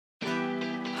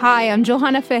Hi, I'm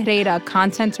Johanna Ferreira,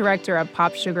 content director at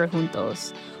Pop Sugar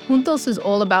Juntos. Juntos is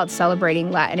all about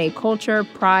celebrating Latina culture,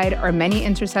 pride, our many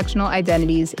intersectional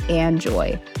identities, and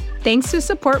joy. Thanks to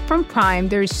support from Prime,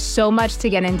 there's so much to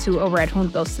get into over at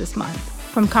Juntos this month.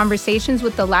 From conversations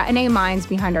with the Latina minds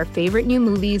behind our favorite new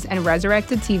movies and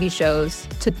resurrected TV shows,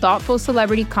 to thoughtful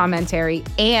celebrity commentary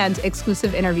and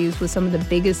exclusive interviews with some of the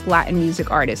biggest Latin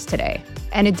music artists today.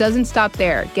 And it doesn't stop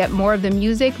there. Get more of the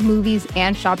music, movies,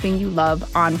 and shopping you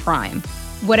love on Prime.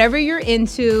 Whatever you're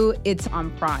into, it's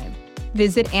on Prime.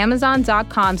 Visit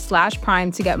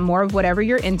Amazon.com/Prime to get more of whatever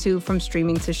you're into, from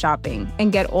streaming to shopping.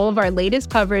 And get all of our latest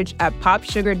coverage at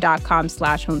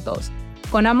popsugar.com/juntos.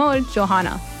 Con amor,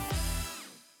 Johanna.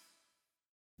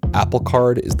 Apple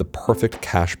Card is the perfect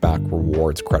cashback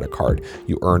rewards credit card.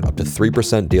 You earn up to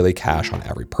 3% daily cash on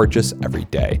every purchase every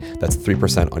day. That's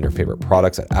 3% on your favorite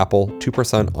products at Apple,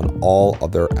 2% on all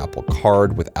other Apple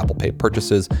Card with Apple Pay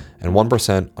purchases, and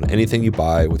 1% on anything you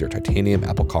buy with your titanium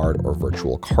Apple Card or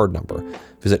virtual card number.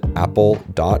 Visit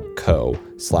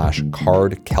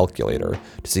apple.co/card calculator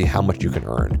to see how much you can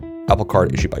earn. Apple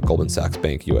Card issued by Goldman Sachs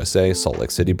Bank USA, Salt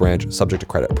Lake City branch, subject to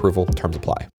credit approval. Terms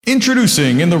apply.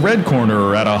 Introducing in the red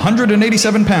corner at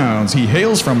 187 pounds, he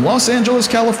hails from Los Angeles,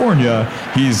 California.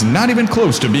 He's not even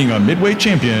close to being a midweight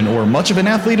champion or much of an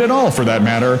athlete at all for that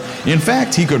matter. In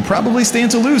fact, he could probably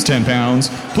stand to lose 10 pounds.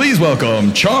 Please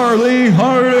welcome Charlie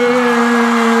Harding!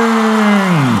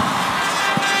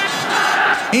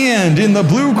 And in the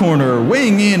blue corner,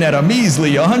 weighing in at a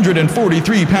measly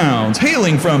 143 pounds,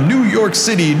 hailing from New York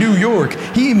City, New York,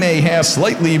 he may have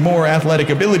slightly more athletic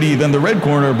ability than the red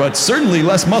corner, but certainly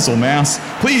less muscle mass.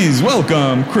 Please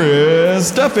welcome Chris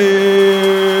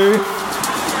Duffy.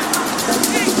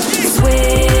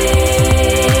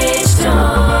 Switched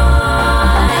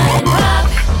on Pop.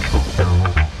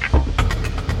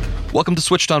 Welcome to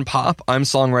Switched on Pop. I'm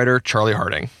songwriter Charlie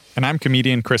Harding. And I'm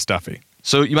comedian Chris Duffy.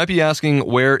 So you might be asking,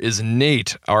 where is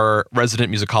Nate, our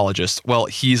resident musicologist? Well,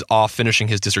 he's off finishing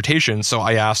his dissertation, so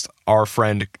I asked our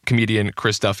friend, comedian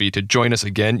Chris Duffy, to join us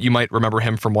again. You might remember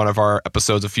him from one of our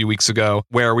episodes a few weeks ago,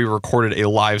 where we recorded a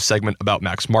live segment about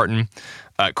Max Martin.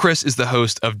 Chris is the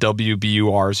host of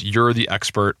WBUR's You're the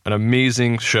Expert, an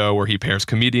amazing show where he pairs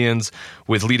comedians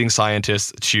with leading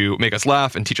scientists to make us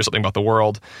laugh and teach us something about the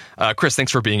world. Chris,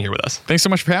 thanks for being here with us. Thanks so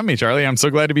much for having me, Charlie. I'm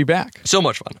so glad to be back. So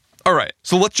much fun. All right,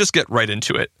 so let's just get right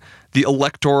into it. The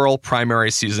electoral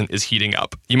primary season is heating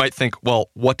up. You might think,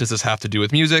 well, what does this have to do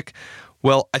with music?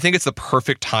 Well, I think it's the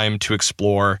perfect time to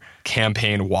explore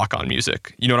campaign walk-on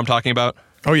music. You know what I'm talking about?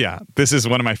 Oh, yeah. This is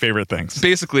one of my favorite things.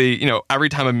 Basically, every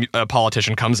time a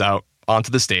politician comes out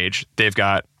onto the stage, they've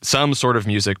got some sort of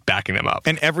music backing them up.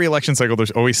 And every election cycle,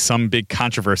 there's always some big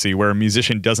controversy where a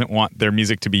musician doesn't want their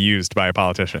music to be used by a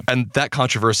politician. And that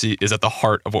controversy is at the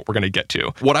heart of what we're going to get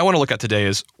to. What I want to look at today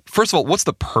is, first of all, what's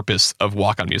the purpose of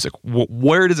walk-on music?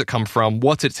 Where does it come from?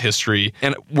 What's its history?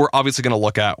 And we're obviously going to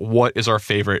look at what is our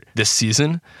favorite this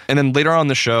season. And then later on in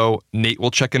the show, Nate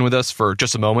will check in with us for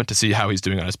just a moment to see how he's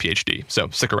doing on his PhD. So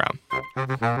stick around.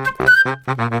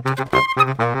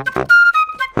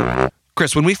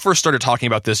 Chris, when we first started talking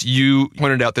about this, you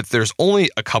pointed out that there's only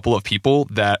a couple of people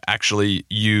that actually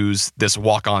use this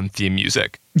walk-on theme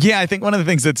music. Yeah, I think one of the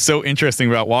things that's so interesting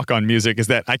about walk-on music is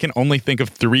that I can only think of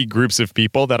 3 groups of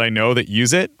people that I know that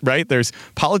use it, right? There's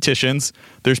politicians,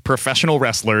 there's professional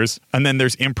wrestlers, and then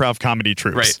there's improv comedy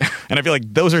troupes. Right. And I feel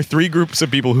like those are 3 groups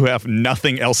of people who have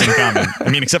nothing else in common. I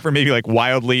mean, except for maybe like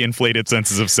wildly inflated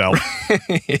senses of self,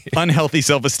 unhealthy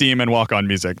self-esteem, and walk-on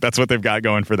music. That's what they've got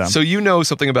going for them. So you know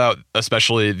something about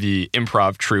especially the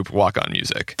improv troupe walk-on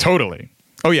music. Totally.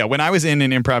 Oh, yeah. When I was in an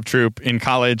improv troupe in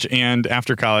college and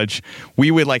after college,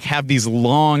 we would have these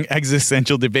long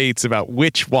existential debates about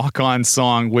which walk-on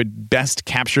song would best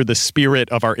capture the spirit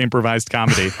of our improvised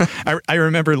comedy. I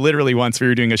remember literally once we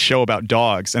were doing a show about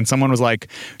dogs, and someone was like,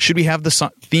 should we have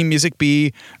the theme music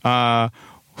be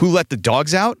Who Let the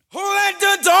Dogs Out? Who let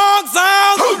the dogs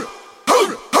out?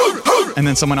 And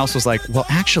then someone else was like, well,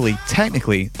 actually,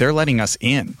 technically, they're letting us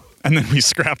in. And then we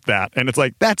scrapped that. And it's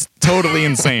like, that's totally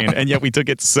insane. And yet we took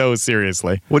it so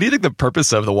seriously. What do you think the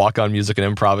purpose of the walk-on music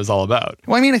and improv is all about?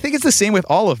 Well, I mean, I think it's the same with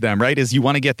all of them, right? Is you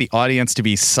want to get the audience to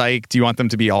be psyched. You want them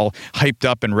to be all hyped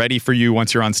up and ready for you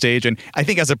once you're on stage. And I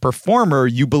think as a performer,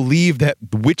 you believe that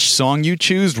which song you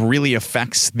choose really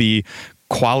affects the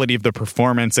quality of the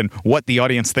performance and what the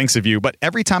audience thinks of you. But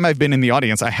every time I've been in the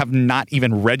audience, I have not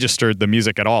even registered the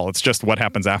music at all. It's just what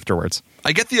happens afterwards.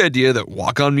 I get the idea that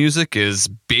walk-on music is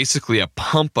basically a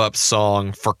pump-up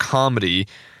song for comedy,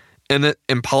 and that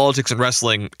in politics and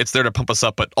wrestling, it's there to pump us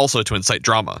up, but also to incite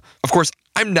drama. Of course,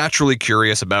 I'm naturally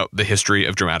curious about the history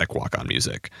of dramatic walk-on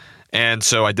music. And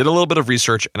so I did a little bit of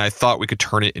research, and I thought we could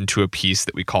turn it into a piece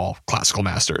that we call Classical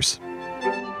Masters.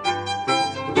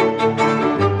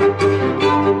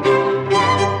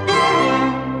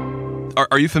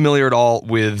 Are you familiar at all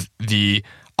with the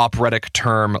operatic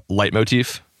term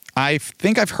leitmotif? I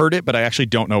think I've heard it, but I actually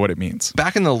don't know what it means.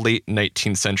 Back in the late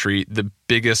 19th century, the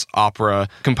biggest opera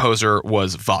composer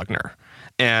was Wagner.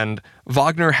 And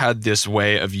Wagner had this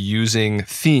way of using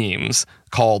themes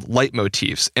called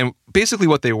leitmotifs. And basically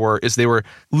what they were is they were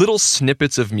little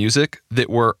snippets of music that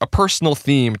were a personal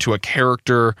theme to a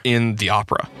character in the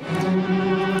opera.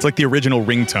 It's like the original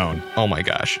ringtone. Oh my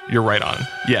gosh, you're right on.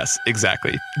 Yes,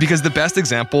 exactly. Because the best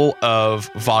example of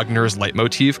Wagner's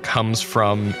leitmotif comes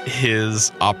from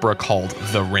his opera called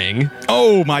The Ring.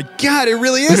 Oh my God, it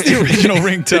really is the original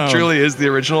ringtone. It truly is the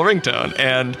original ringtone.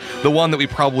 And the one that we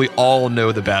probably all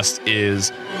know the best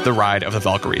is The Ride of the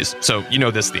Valkyries. So you know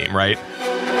this theme, right?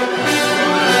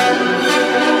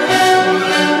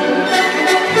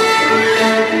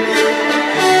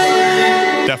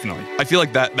 Definitely. I feel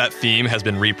like that theme has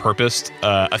been repurposed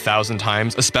 1,000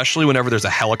 times, especially whenever there's a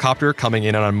helicopter coming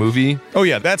in on a movie. Oh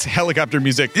yeah, that's helicopter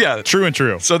music. Yeah. True and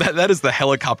true. So that is the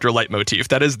helicopter leitmotif.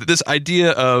 That is this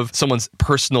idea of someone's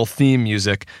personal theme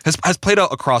music has played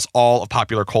out across all of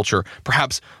popular culture,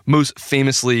 perhaps most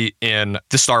famously in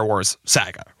the Star Wars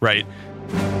saga, right?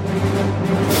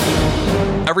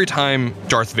 Every time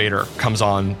Darth Vader comes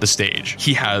on the stage,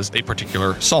 he has a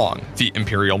particular song, the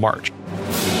Imperial March.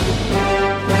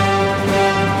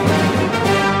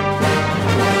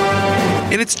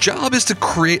 And its job is to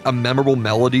create a memorable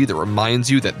melody that reminds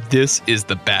you that this is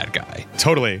the bad guy.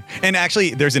 Totally. And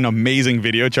actually, there's an amazing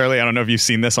video, Charlie. I don't know if you've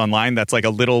seen this online. That's like a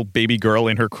little baby girl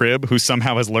in her crib who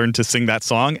somehow has learned to sing that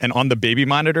song. And on the baby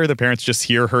monitor, the parents just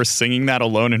hear her singing that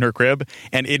alone in her crib.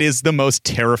 And it is the most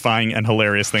terrifying and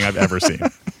hilarious thing I've ever seen.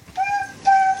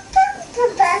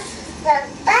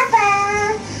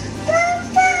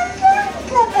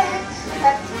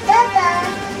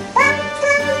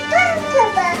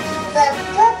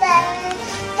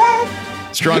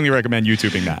 Strongly recommend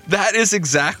YouTubing that. That is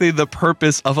exactly the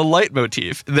purpose of a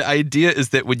leitmotif. The idea is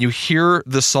that when you hear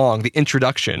the song, the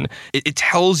introduction, it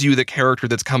tells you the character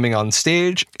that's coming on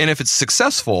stage, and if it's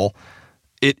successful,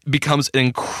 it becomes an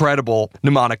incredible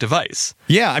mnemonic device.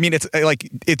 Yeah, I mean,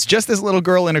 it's just this little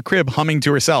girl in a crib humming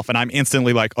to herself, and I'm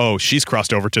instantly like, oh, she's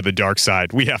crossed over to the dark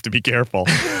side. We have to be careful.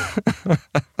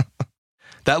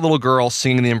 That little girl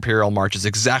singing the Imperial March is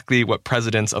exactly what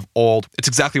presidents of old, it's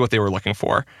exactly what they were looking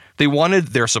for. They wanted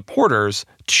their supporters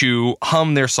to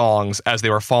hum their songs as they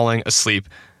were falling asleep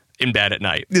in bed at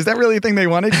night. Is that really a thing they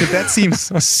wanted? Because that seems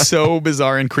so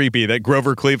bizarre and creepy that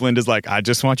Grover Cleveland is like, I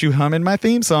just want you humming my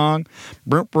theme song.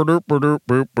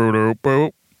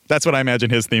 That's what I imagine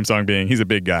his theme song being. He's a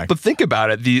big guy. But think about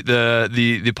it.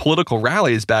 The political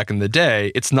rallies back in the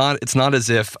day, it's not as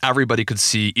if everybody could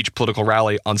see each political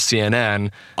rally on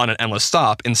CNN on an endless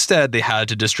stop. Instead, they had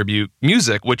to distribute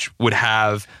music, which would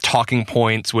have talking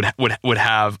points, would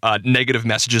have negative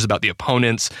messages about the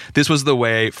opponents. This was the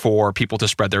way for people to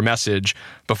spread their message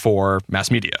before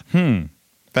mass media.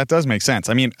 That does make sense.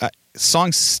 I mean,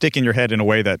 songs stick in your head in a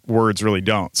way that words really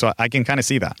don't. So I can kind of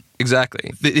see that.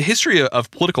 Exactly. The history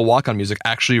of political walk-on music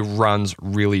actually runs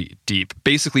really deep,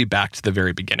 basically back to the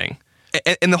very beginning.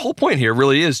 And the whole point here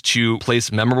really is to place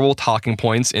memorable talking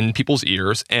points in people's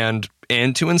ears and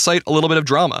to incite a little bit of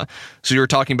drama. So you're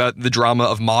talking about the drama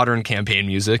of modern campaign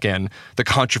music and the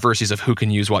controversies of who can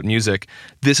use what music.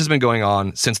 This has been going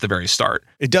on since the very start.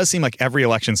 It does seem like every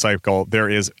election cycle, there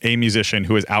is a musician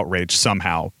who is outraged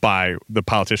somehow by the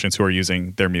politicians who are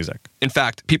using their music. In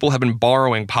fact, people have been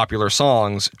borrowing popular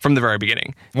songs from the very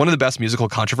beginning. One of the best musical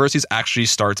controversies actually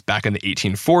starts back in the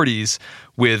 1840s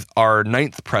with our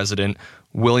 9th president,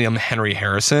 William Henry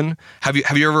Harrison. Have you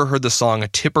ever heard the song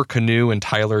Tipper Canoe and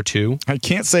Tyler Too? I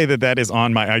can't say that is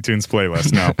on my iTunes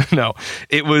playlist, no. No.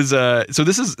 It was so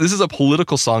this is a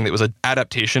political song that was an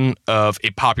adaptation of a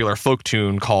popular folk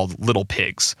tune called Little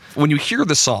Pigs. When you hear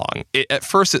the song, at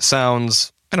first it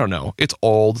sounds, I don't know, it's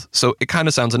old, so it kind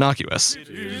of sounds innocuous. It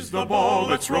is the ball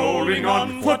that's rolling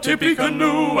on for Tippy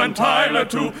Canoe and Tyler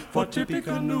too, for Tippy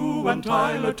Canoe and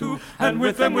Tyler too, and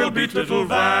with them we'll beat little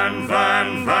Van.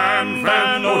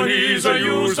 Oh, he's a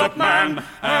used-up man,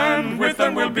 and with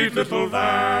them we'll beat little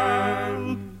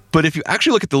Van. But if you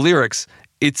actually look at the lyrics,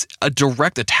 it's a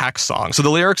direct attack song. So the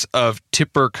lyrics of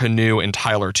Tipper Canoe and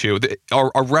Tyler Too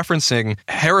are referencing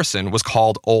Harrison was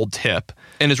called Old Tip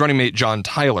and his running mate John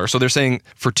Tyler. So they're saying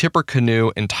for Tipper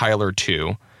Canoe and Tyler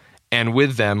Too, and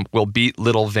with them we'll beat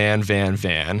little Van.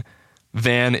 Van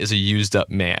is a used up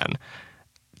man.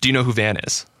 Do you know who Van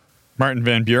is? Martin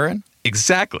Van Buren?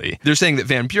 Exactly. They're saying that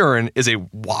Van Buren is a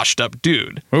washed-up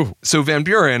dude. Ooh. So Van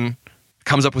Buren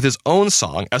comes up with his own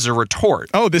song as a retort.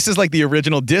 Oh, this is like the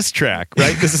original diss track,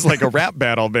 right? This is like a rap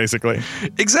battle, basically.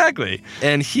 Exactly.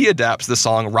 And he adapts the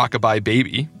song Rockabye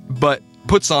Baby, but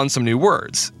puts on some new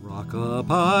words.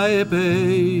 Rockabye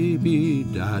baby,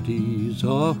 daddy's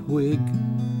a Whig.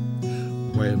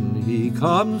 When he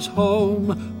comes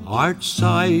home, hard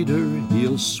cider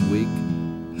he'll swig.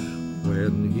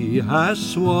 When he has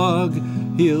swug,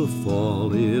 he'll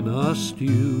fall in a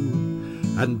stew.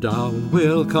 And down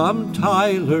will come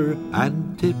Tyler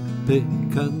and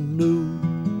Tippecanoe.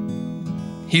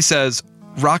 He says,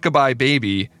 Rockabye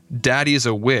Baby, daddy's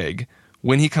a Whig.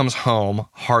 When he comes home,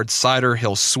 hard cider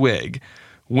he'll swig.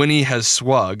 When he has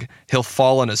swug, he'll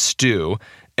fall in a stew.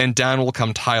 And down will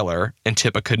come Tyler and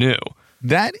tip a canoe.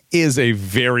 That is a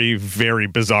very, very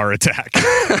bizarre attack.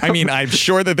 I mean, I'm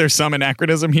sure that there's some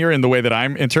anachronism here in the way that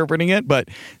I'm interpreting it, but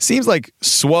seems like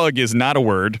swug is not a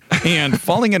word, and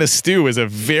falling in a stew is a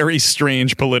very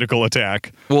strange political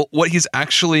attack. Well, what he's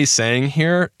actually saying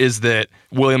here is that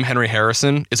William Henry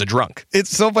Harrison is a drunk. It's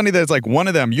so funny that it's like one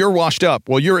of them, you're washed up,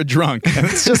 well, you're a drunk. And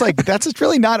it's just like, that's just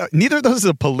really not, neither of those is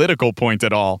a political point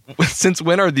at all. Since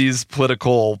when are these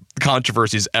political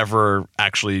controversies ever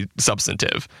actually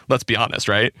substantive? Let's be honest,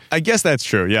 right? I guess that's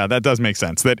true. Yeah, that does make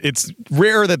sense. That it's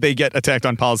rare that they get attacked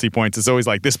on policy points. It's always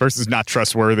like, this person's not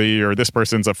trustworthy or this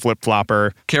person's a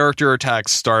flip-flopper. Character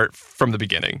attacks start from the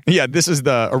beginning. Yeah, this is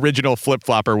the original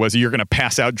flip-flopper was you're going to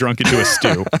pass out drunk into a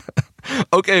stew.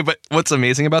 Okay, but what's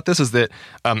amazing about this is that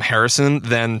Harrison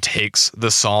then takes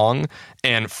the song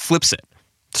and flips it.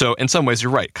 So in some ways,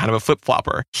 you're right, kind of a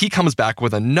flip-flopper. He comes back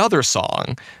with another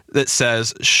song that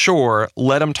says, sure,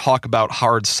 let him talk about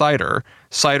hard cider,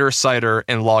 cider,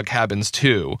 and log cabins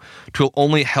too. 'Twill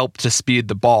only help to speed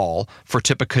the ball for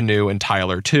Tippecanoe and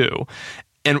Tyler too.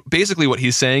 And basically what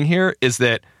he's saying here is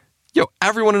that,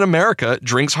 everyone in America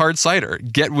drinks hard cider.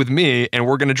 Get with me and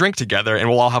we're going to drink together and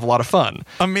we'll all have a lot of fun.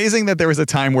 Amazing that there was a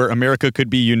time where America could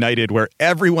be united, where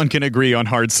everyone can agree on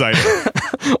hard cider.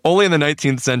 Only in the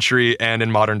 19th century and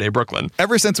in modern day Brooklyn.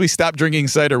 Ever since we stopped drinking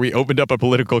cider, we opened up a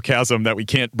political chasm that we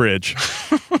can't bridge.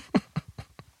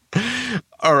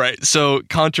 All right, so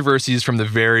controversies from the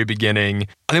very beginning.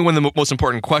 I think one of the most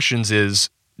important questions is,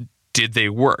 did they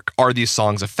work? Are these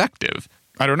songs effective?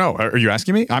 I don't know. Are you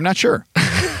asking me? I'm not sure.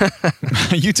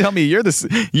 You tell me.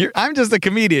 I'm just a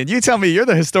comedian. You tell me. You're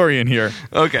the historian here.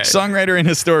 Okay. Songwriter and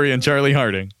historian Charlie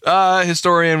Harding.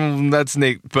 Historian, that's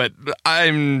Nate, but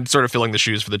I'm sort of filling the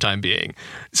shoes for the time being.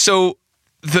 So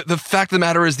the fact of the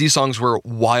matter is these songs were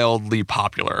wildly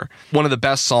popular. One of the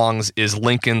best songs is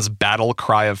Lincoln's Battle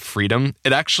Cry of Freedom.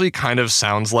 It actually kind of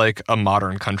sounds like a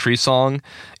modern country song.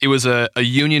 It was a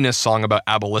unionist song about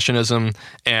abolitionism,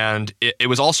 and it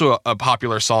was also a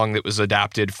popular song that was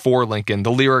adapted for Lincoln.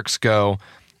 The lyrics go,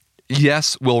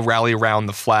 yes, we'll rally round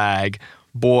the flag.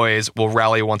 Boys will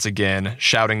rally once again,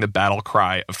 shouting the battle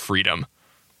cry of freedom.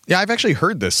 Yeah, I've actually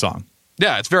heard this song.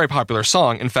 Yeah, it's a very popular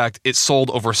song. In fact, it sold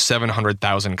over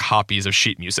 700,000 copies of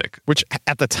sheet music. Which,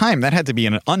 at the time, that had to be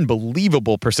an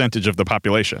unbelievable percentage of the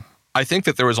population. I think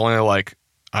that there was only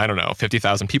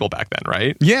 50,000 people back then,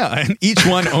 right? Yeah, and each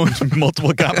one owned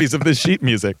multiple copies of this sheet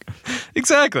music.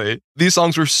 Exactly. These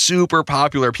songs were super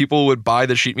popular. People would buy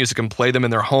the sheet music and play them in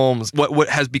their homes. What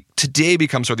has today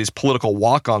become sort of these political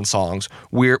walk-on songs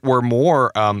were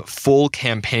more full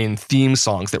campaign theme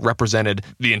songs that represented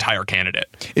the entire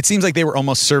candidate. It seems like they were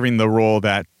almost serving the role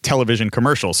that television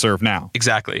commercials serve now.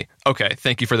 Exactly. Okay,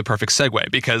 thank you for the perfect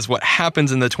segue, because what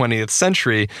happens in the 20th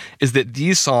century is that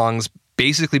these songs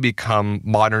basically become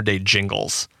modern-day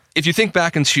jingles. If you think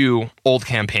back into old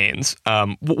campaigns,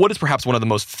 what is perhaps one of the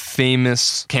most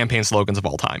famous campaign slogans of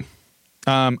all time?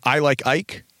 I like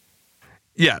Ike.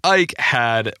 Yeah, Ike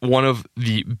had one of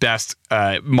the best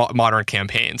modern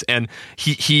campaigns, and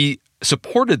he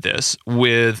supported this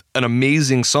with an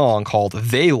amazing song called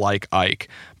They Like Ike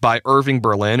by Irving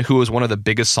Berlin, who was one of the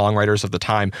biggest songwriters of the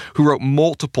time, who wrote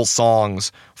multiple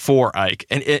songs for Ike.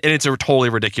 And it's totally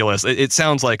ridiculous. It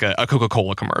sounds like a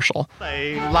Coca-Cola commercial.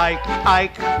 They like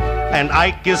Ike, and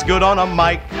Ike is good on a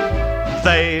mic.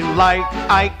 They like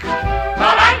Ike,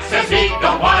 but Ike says he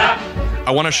don't wanna. I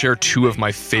want to share two of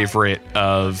my favorite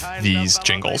of these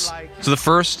jingles. So the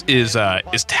first is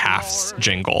Taft's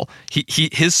jingle.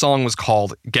 His song was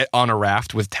called Get on a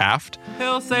Raft with Taft.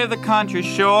 He'll save the country,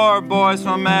 sure, boys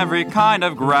from every kind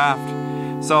of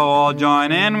graft. So all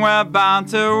join in, we're bound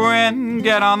to win.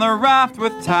 Get on the raft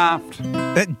with Taft.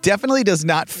 That definitely does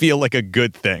not feel like a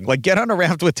good thing. Like, get on a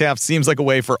raft with Taft seems like a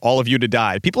way for all of you to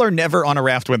die. People are never on a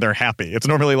raft when they're happy. It's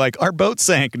normally like, our boat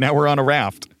sank, now we're on a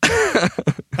raft.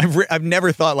 I've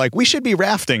never thought, like, we should be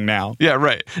rafting now. Yeah,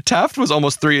 right. Taft was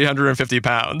almost 350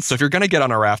 pounds. So if you're going to get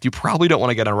on a raft, you probably don't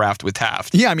want to get on a raft with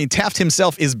Taft. Yeah, I mean, Taft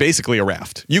himself is basically a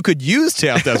raft. You could use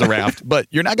Taft as a raft, but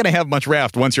you're not going to have much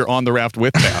raft once you're on the raft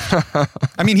with Taft.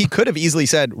 I mean, he could have easily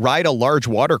said, ride a large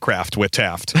watercraft with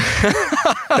Taft.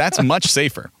 That's much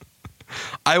safer.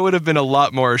 I would have been a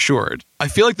lot more assured. I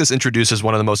feel like this introduces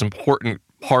one of the most important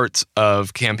parts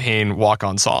of campaign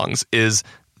walk-on songs is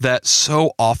that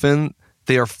so often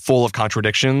they are full of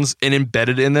contradictions, and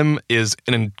embedded in them is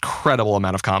an incredible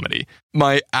amount of comedy.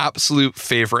 My absolute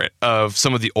favorite of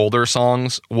some of the older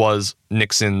songs was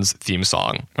Nixon's theme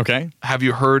song. Okay. Have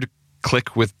you heard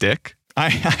Click with Dick?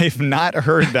 I've not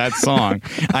heard that song.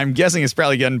 I'm guessing it's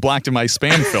probably getting blocked in my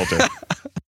spam filter.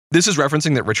 This is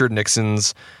referencing that Richard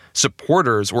Nixon's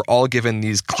supporters were all given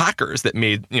these clackers that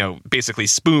made, basically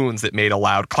spoons that made a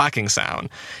loud clacking sound.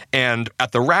 And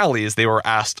at the rallies, they were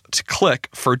asked to click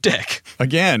for Dick.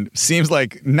 Again, seems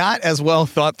like not as well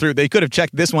thought through. They could have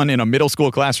checked this one in a middle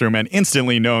school classroom and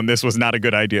instantly known this was not a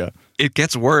good idea. It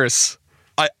gets worse.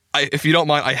 If you don't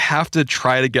mind, I have to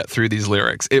try to get through these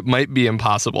lyrics. It might be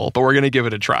impossible, but we're going to give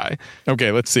it a try.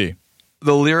 Okay, let's see.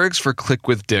 The lyrics for Click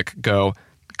with Dick go,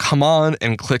 "Come on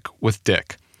and click with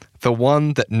Dick, the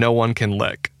one that no one can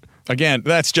lick." Again,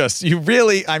 that's just,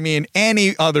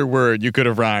 any other word you could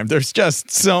have rhymed. There's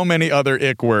just so many other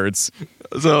ick words.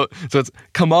 So it's,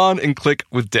 "Come on and click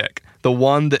with Dick, the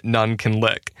one that none can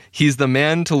lick. He's the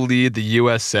man to lead the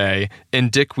USA. In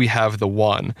Dick we have the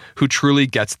one who truly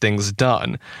gets things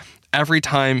done. Every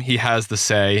time he has the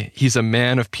say, he's a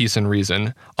man of peace and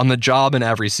reason, on the job in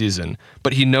every season,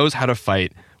 but he knows how to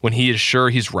fight when he is sure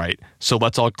he's right. So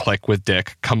let's all click with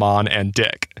Dick. Come on and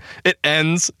Dick." It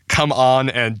ends, "Come on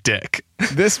and Dick."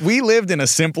 We lived in a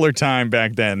simpler time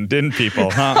back then, didn't people?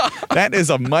 Huh? That is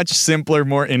a much simpler,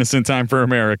 more innocent time for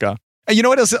America. And you know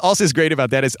what else also is great about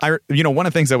that is, one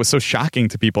of the things that was so shocking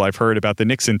to people I've heard about the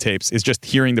Nixon tapes is just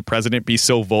hearing the president be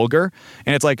so vulgar.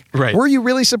 And it's like, right. Were you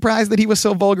really surprised that he was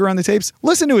so vulgar on the tapes?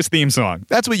 Listen to his theme song.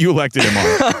 That's what you elected him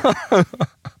on.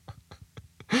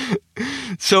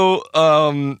 So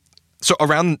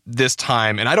around this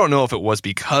time, and I don't know if it was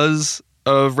because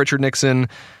of Richard Nixon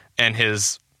and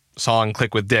his song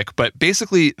Click with Dick, but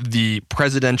basically the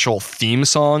presidential theme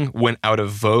song went out of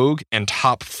vogue and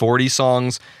top 40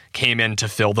 songs came in to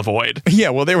fill the void. Yeah,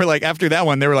 well, they were like, after that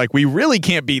one, they were like, we really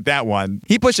can't beat that one.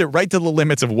 He pushed it right to the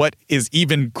limits of what is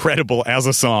even credible as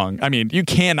a song. I mean, you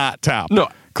cannot top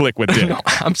Click with Dick. No,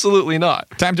 absolutely not.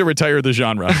 Time to retire the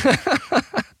genre.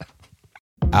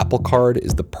 Apple Card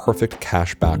is the perfect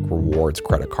cashback rewards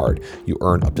credit card. You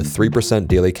earn up to 3%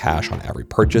 daily cash on every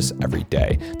purchase every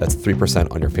day. That's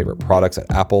 3% on your favorite products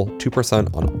at Apple,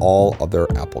 2% on all other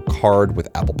Apple Card with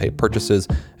Apple Pay purchases,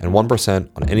 and 1%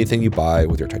 on anything you buy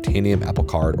with your titanium Apple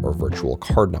Card or virtual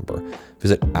card number.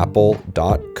 Visit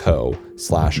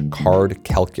apple.co/card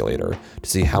calculator to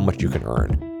see how much you can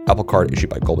earn. Apple Card issued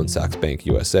by Goldman Sachs Bank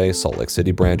USA, Salt Lake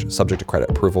City branch, subject to credit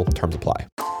approval. Terms apply.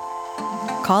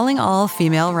 Calling all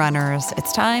female runners,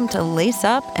 it's time to lace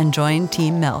up and join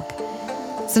Team Milk.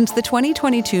 Since the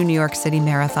 2022 New York City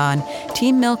Marathon,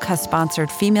 Team Milk has sponsored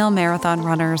female marathon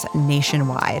runners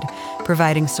nationwide,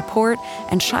 providing support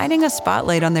and shining a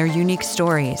spotlight on their unique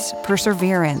stories,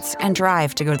 perseverance, and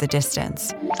drive to go the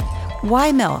distance.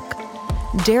 Why milk?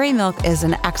 Dairy milk is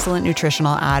an excellent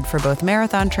nutritional add for both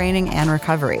marathon training and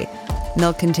recovery.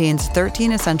 Milk contains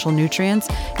 13 essential nutrients,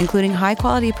 including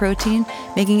high-quality protein,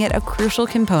 making it a crucial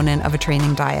component of a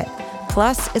training diet.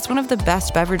 Plus, it's one of the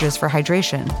best beverages for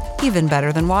hydration, even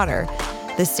better than water.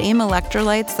 The same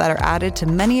electrolytes that are added to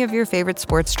many of your favorite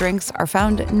sports drinks are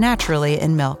found naturally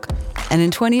in milk. And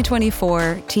in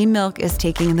 2024, Team Milk is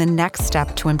taking the next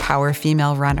step to empower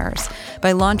female runners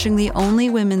by launching the only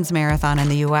women's marathon in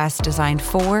the U.S. designed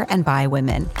for and by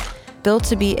women. Built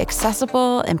to be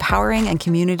accessible, empowering, and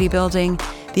community building,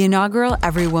 the inaugural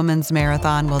Every Woman's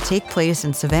Marathon will take place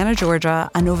in Savannah, Georgia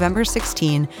on November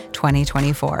 16,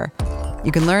 2024.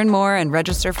 You can learn more and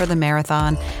register for the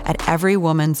marathon at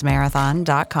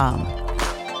everywomansmarathon.com.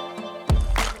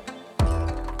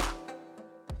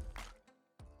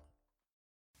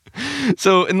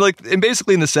 So,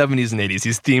 basically in the 70s and 80s,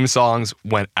 these theme songs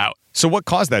went out. So what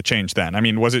caused that change then? I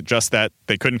mean, was it just that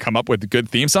they couldn't come up with good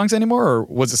theme songs anymore, or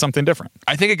was it something different?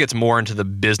 I think it gets more into the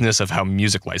business of how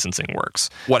music licensing works.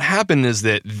 What happened is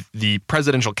that the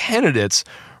presidential candidates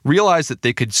realized that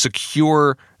they could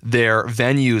secure their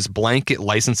venues blanket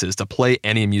licenses to play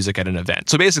any music at an event.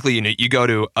 So basically, you go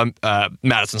to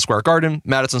Madison Square Garden.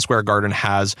 Madison Square Garden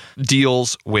has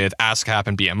deals with ASCAP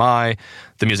and BMI,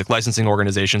 the music licensing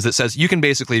organizations, that says you can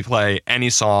basically play any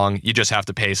song. You just have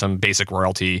to pay some basic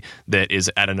royalty that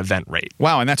is at an event rate.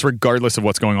 Wow, and that's regardless of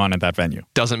what's going on at that venue.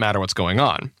 Doesn't matter what's going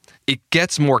on. It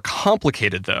gets more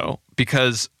complicated, though,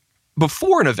 because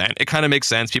before an event, it kind of makes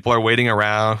sense. People are waiting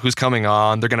around. Who's coming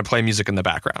on? They're going to play music in the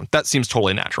background. That seems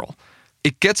totally natural.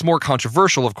 It gets more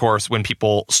controversial, of course, when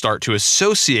people start to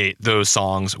associate those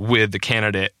songs with the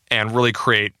candidate and really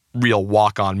create real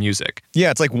walk-on music.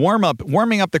 Yeah, it's like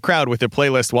warming up the crowd with their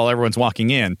playlist while everyone's walking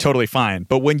in. Totally fine.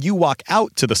 But when you walk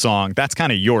out to the song, that's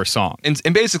kind of your song. And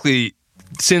basically,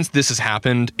 since this has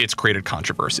happened, it's created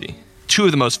controversy. Two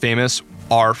of the most famous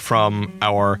are from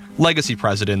our legacy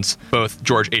presidents, both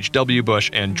George H.W. Bush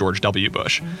and George W.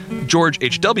 Bush. George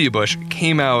H.W. Bush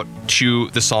came out to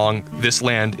the song, "This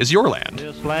Land Is Your Land."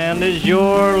 This land is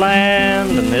your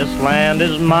land, and this land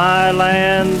is my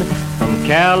land. From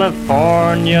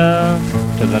California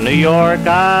to the New York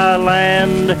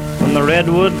Island, from the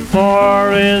Redwood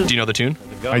Forest. Do you know the tune?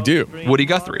 I do. Woody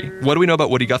Guthrie. What do we know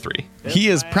about Woody Guthrie? He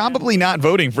is probably not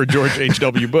voting for George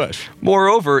H.W. Bush.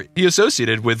 Moreover, he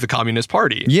associated with the Communist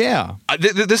Party. Yeah.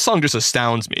 This song just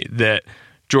astounds me that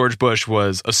George Bush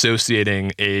was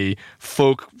associating a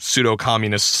folk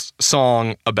pseudo-communist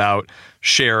song about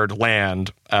shared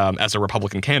land as a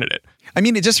Republican candidate. I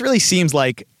mean, it just really seems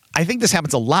like, I think this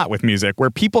happens a lot with music where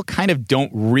people kind of don't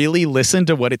really listen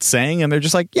to what it's saying and they're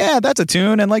just like, yeah, that's a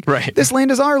tune. And like, right. This land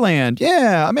is our land.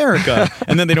 Yeah, America.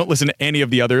 And then they don't listen to any of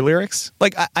the other lyrics.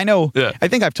 Like, I know, yeah. I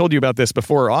think I've told you about this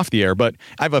before off the air, but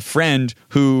I have a friend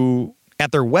who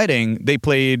at their wedding, they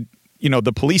played,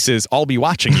 the Police's "I'll Be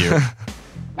Watching You."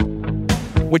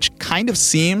 Which kind of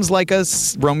seems like a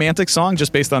romantic song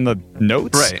just based on the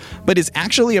notes, right? But is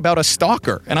actually about a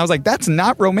stalker. And I was like, that's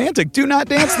not romantic. Do not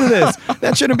dance to this.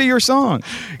 That shouldn't be your song.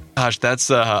 Gosh, that's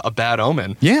a bad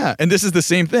omen. Yeah, and this is the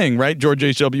same thing, right? George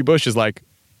H.W. Bush is like,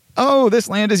 oh, this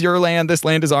land is your land, this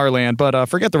land is our land, but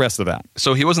forget the rest of that.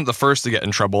 So he wasn't the first to get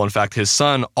in trouble. In fact, his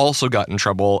son also got in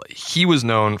trouble. He was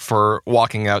known for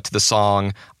walking out to the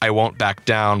song "I Won't Back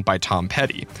Down" by Tom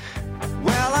Petty.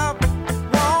 Well, I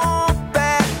won't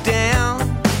back down.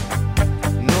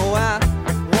 No, I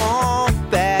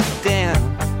won't back down.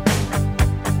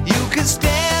 You can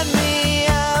stand me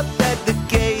up at the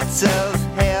gates of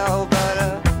hell, but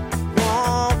I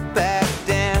won't back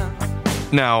down.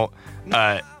 Now,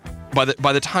 by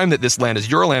the time that "This Land Is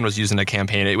Your Land" was used in a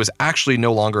campaign, it was actually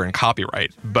no longer in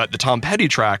copyright. But the Tom Petty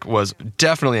track was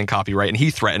definitely in copyright, and he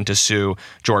threatened to sue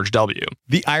George W.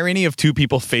 The irony of two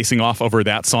people facing off over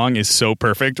that song is so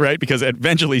perfect, right? Because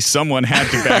eventually someone had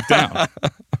to back down.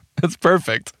 That's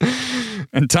perfect.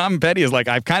 And Tom Petty is like,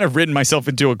 I've kind of written myself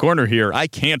into a corner here. I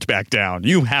can't back down.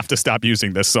 You have to stop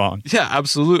using this song. Yeah,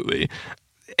 absolutely.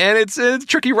 And it's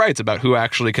tricky rights about who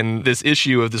actually can, this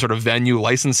issue of the sort of venue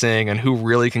licensing and who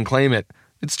really can claim it.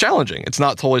 It's challenging. It's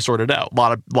not totally sorted out.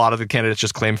 A lot of the candidates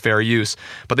just claim fair use,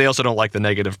 but they also don't like the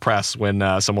negative press when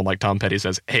someone like Tom Petty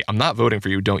says, hey, I'm not voting for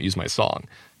you, don't use my song.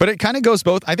 But it kind of goes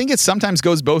both. I think it sometimes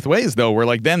goes both ways, though, where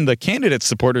like then the candidate's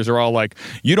supporters are all like,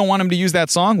 you don't want him to use that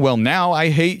song? Well, now I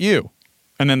hate you.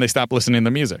 And then they stop listening to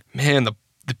the music. Man, the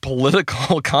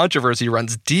political controversy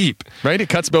runs deep. Right? It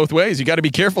cuts both ways. You got to be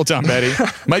careful, Tom Petty.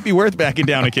 Might be worth backing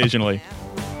down occasionally.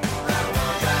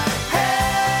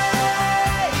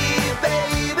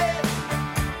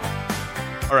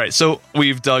 All right, so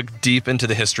we've dug deep into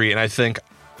the history, and I think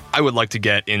I would like to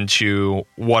get into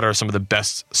what are some of the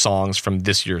best songs from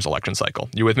this year's election cycle.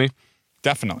 You with me?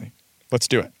 Definitely. Let's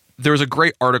do it. There was a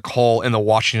great article in the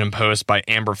Washington Post by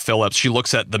Amber Phillips. She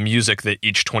looks at the music that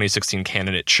each 2016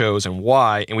 candidate chose and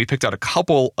why, and we picked out a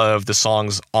couple of the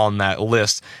songs on that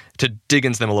list to dig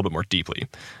into them a little bit more deeply.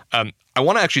 I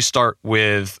want to actually start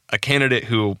with a candidate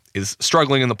who is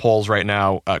struggling in the polls right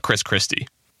now, Chris Christie.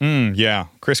 Yeah,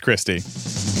 Chris Christie.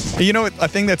 You know, a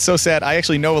thing that's so sad, I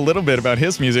actually know a little bit about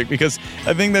his music because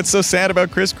a thing that's so sad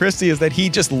about Chris Christie is that he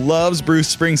just loves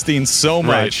Bruce Springsteen so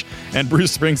much, right. And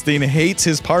Bruce Springsteen hates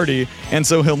his party, and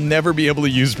so he'll never be able to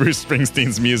use Bruce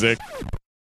Springsteen's music.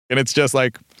 And it's just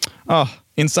like, oh,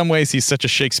 in some ways he's such a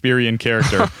Shakespearean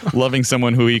character, loving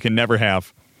someone who he can never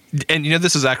have. And you know,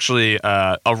 this is actually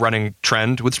a running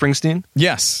trend with Springsteen?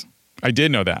 Yes. I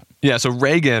did know that. Yeah, so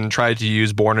Reagan tried to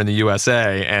use Born in the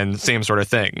USA, and same sort of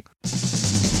thing.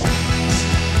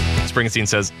 Springsteen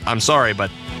says, I'm sorry,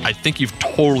 but I think you've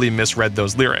totally misread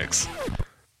those lyrics.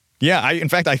 Yeah, in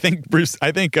fact, I think Bruce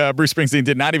Springsteen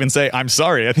did not even say, I'm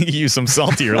sorry. I think he used some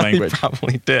saltier language. He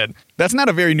probably did. That's not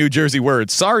a very New Jersey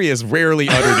word. Sorry is rarely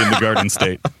uttered in the Garden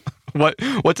State. What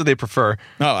do they prefer?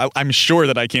 Oh, I'm sure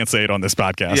that I can't say it on this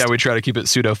podcast. Yeah, we try to keep it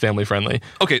pseudo-family friendly.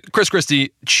 Okay, Chris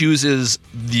Christie chooses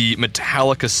the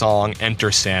Metallica song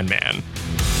Enter Sandman.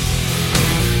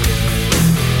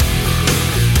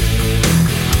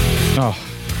 Oh,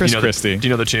 Chris Christie. Do you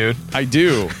know the tune? I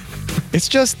do. It's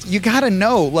just, you gotta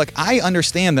know. Look, I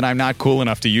understand that I'm not cool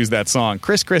enough to use that song.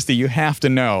 Chris Christie, you have to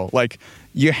know. Like,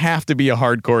 you have to be a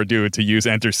hardcore dude to use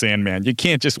Enter Sandman. You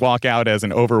can't just walk out as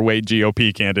an overweight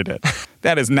GOP candidate.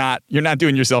 That is not, you're not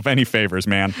doing yourself any favors,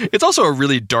 man. It's also a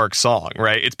really dark song,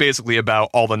 right? It's basically about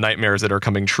all the nightmares that are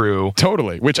coming true.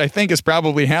 Totally, which I think is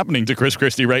probably happening to Chris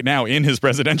Christie right now in his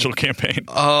presidential campaign.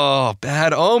 Oh,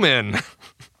 bad omen.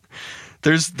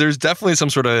 There's definitely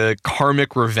some sort of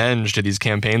karmic revenge to these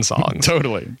campaign songs.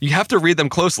 Totally. You have to read them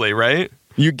closely, right?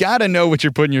 You gotta know what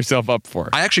you're putting yourself up for.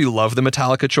 I actually love the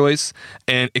Metallica choice,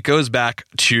 and it goes back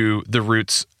to the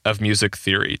roots of music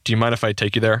theory. Do you mind if I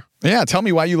take you there? Yeah, tell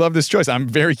me why you love this choice. I'm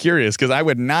very curious, because I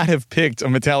would not have picked a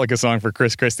Metallica song for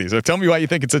Chris Christie. So tell me why you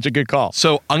think it's such a good call.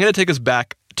 So I'm going to take us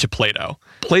back to Plato.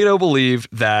 Plato believed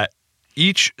that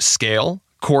each scale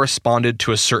corresponded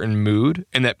to a certain mood,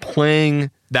 and that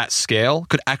playing that scale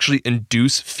could actually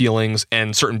induce feelings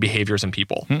and certain behaviors in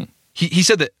people. He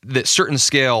said that certain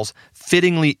scales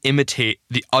fittingly imitate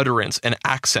the utterance and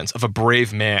accents of a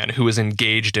brave man who is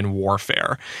engaged in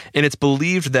warfare. And it's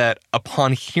believed that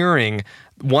upon hearing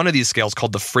one of these scales,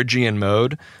 called the Phrygian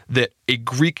mode, that a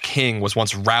Greek king was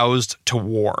once roused to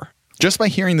war. Just by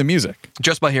hearing the music?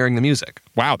 Just by hearing the music.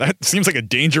 Wow, that seems like a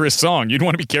dangerous song. You'd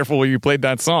want to be careful where you played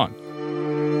that song.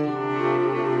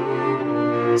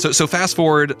 So fast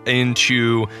forward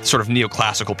into sort of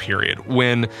neoclassical period,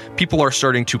 when people are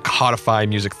starting to codify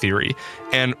music theory,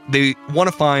 and they want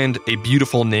to find a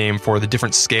beautiful name for the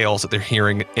different scales that they're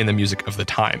hearing in the music of the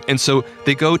time. And so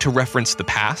they go to reference the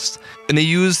past, and they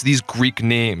use these Greek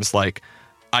names like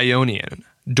Ionian,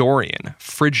 Dorian,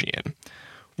 Phrygian.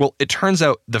 Well, it turns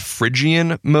out the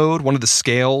Phrygian mode, one of the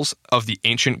scales of the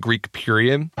ancient Greek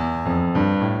period,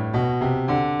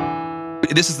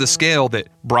 this is the scale that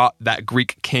brought that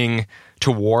Greek king to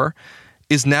war,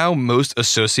 is now most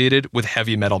associated with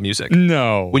heavy metal music.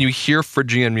 No. When you hear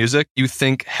Phrygian music, you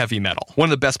think heavy metal. One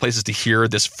of the best places to hear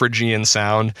this Phrygian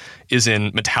sound is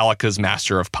in Metallica's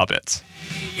Master of Puppets.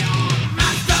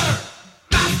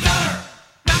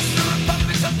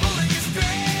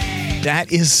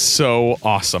 That is so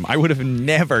awesome. I would have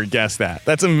never guessed that.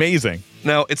 That's amazing.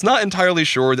 Now, it's not entirely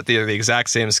sure that they are the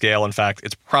exact same scale. In fact,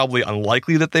 it's probably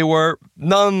unlikely that they were.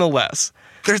 Nonetheless,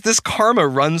 there's this karma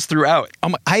runs throughout.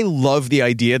 I love the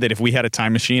idea that if we had a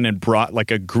time machine and brought like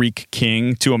a Greek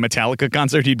king to a Metallica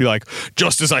concert, he'd be like,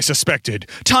 just as I suspected,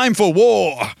 time for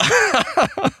war.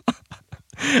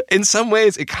 In some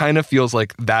ways, it kind of feels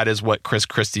like that is what Chris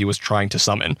Christie was trying to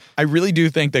summon. I really do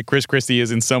think that Chris Christie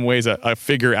is in some ways a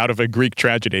figure out of a Greek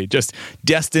tragedy, just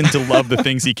destined to love the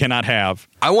things he cannot have.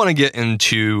 I want to get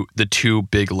into the two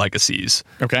big legacies.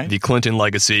 Okay. The Clinton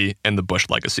legacy and the Bush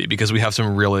legacy, because we have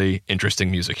some really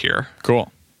interesting music here.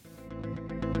 Cool.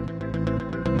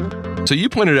 So you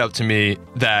pointed out to me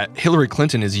that Hillary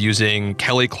Clinton is using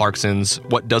Kelly Clarkson's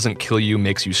What Doesn't Kill You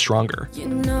Makes You Stronger. You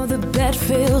know the bed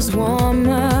feels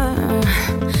warmer,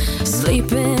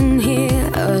 sleeping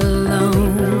here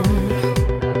alone.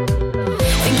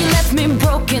 Think you left me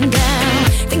broken down,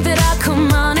 think that I'll come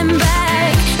running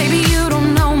back. Maybe you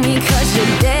don't know me 'cause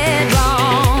you're dead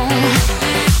wrong.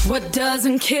 What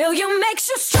doesn't kill you makes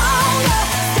you stronger.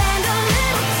 Stand a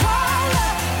little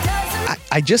taller.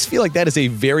 I just feel like that is a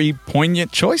very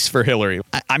poignant choice for Hillary.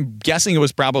 I'm guessing it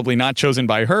was probably not chosen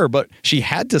by her, but she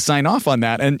had to sign off on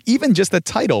that. And even just the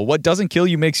title, What Doesn't Kill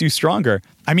You Makes You Stronger.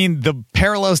 I mean, the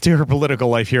parallels to her political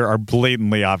life here are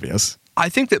blatantly obvious. I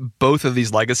think that both of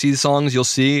these legacy songs you'll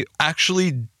see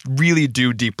actually really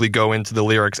do deeply go into the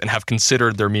lyrics and have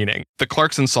considered their meaning. The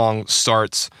Clarkson song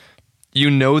starts, "You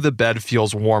know the bed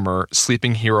feels warmer,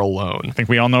 sleeping here alone." I think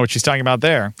we all know what she's talking about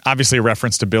there. Obviously a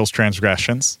reference to Bill's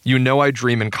transgressions. "You know I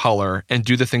dream in color and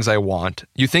do the things I want.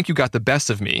 You think you got the best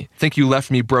of me. Think you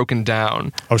left me broken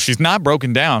down." Oh, she's not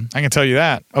broken down. I can tell you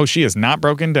that. Oh, she is not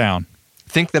broken down.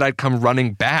 "Think that I'd come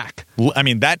running back." I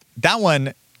mean, that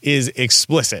one is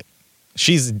explicit.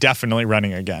 She's definitely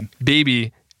running again.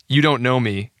 "Baby, you don't know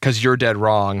me because you're dead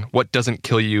wrong. What doesn't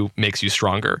kill you makes you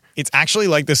stronger." It's actually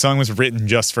like the song was written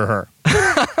just for her.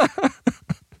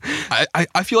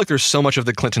 I feel like there's so much of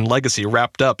the Clinton legacy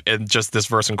wrapped up in just this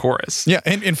verse and chorus. Yeah,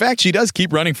 and in fact, she does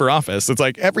keep running for office. It's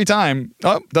like every time,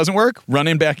 doesn't work,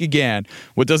 running back again.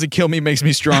 What doesn't kill me makes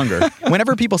me stronger.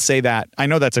 Whenever people say that, I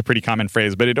know that's a pretty common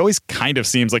phrase, but it always kind of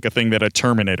seems like a thing that a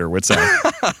Terminator would say.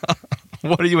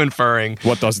 What are you inferring?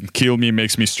 What doesn't kill me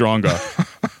makes me stronger.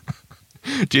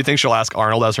 Do you think she'll ask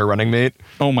Arnold as her running mate?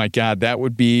 Oh my God, that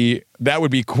would be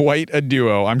quite a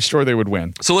duo. I'm sure they would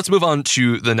win. So let's move on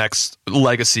to the next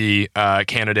legacy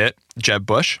candidate, Jeb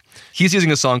Bush. He's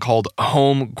using a song called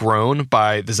Homegrown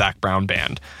by the Zac Brown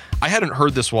Band. I hadn't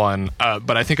heard this one,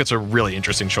 but I think it's a really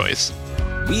interesting choice.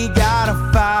 We got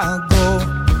a fire go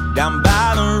down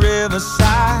by the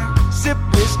riverside, sip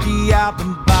whiskey out the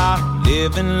bar,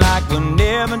 living like we'll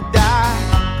never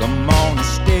die. Come on and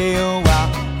stay a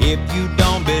while. If you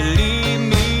don't believe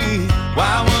me,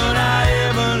 why would I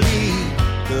ever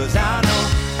leave? 'Cause I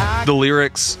know The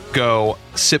lyrics go,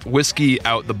 sip whiskey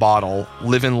out the bottle,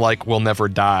 living like we'll never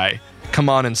die. Come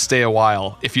on and stay a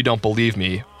while. If you don't believe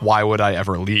me, why would I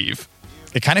ever leave?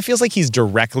 It kind of feels like he's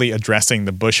directly addressing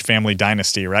the Bush family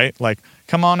dynasty, right? Like,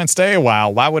 come on and stay a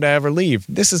while. Why would I ever leave?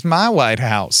 This is my White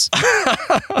House.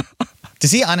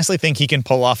 Does he honestly think he can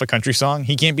pull off a country song?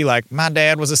 He can't be like, my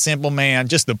dad was a simple man,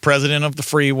 just the president of the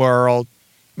free world.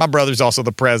 My brother's also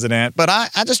the president, but I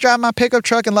just drive my pickup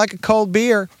truck and like a cold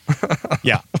beer.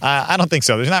 Yeah, I don't think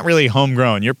so. There's not really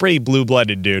homegrown. You're pretty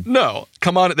blue-blooded, dude. No,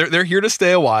 come on. They're here to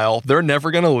stay a while. They're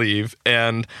never going to leave.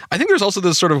 And I think there's also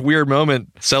this sort of weird moment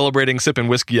celebrating sipping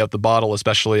whiskey out the bottle,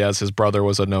 especially as his brother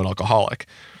was a known alcoholic.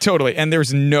 Totally. And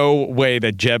there's no way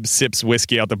that Jeb sips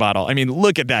whiskey out the bottle. I mean,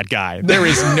 look at that guy. There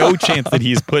is no chance that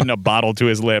he's putting a bottle to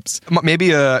his lips.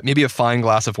 Maybe a fine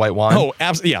glass of white wine. Oh,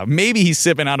 absolutely. Yeah, maybe he's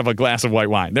sipping out of a glass of white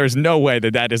wine. There's no way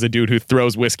that is a dude who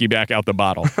throws whiskey back out the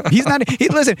bottle. He's not.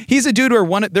 Listen, he's a dude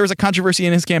where there was a controversy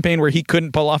in his campaign where he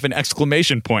couldn't pull off an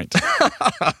exclamation point.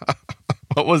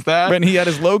 What was that? When he had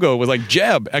his logo, it was like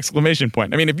Jeb, exclamation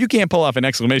point. I mean, if you can't pull off an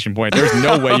exclamation point, there's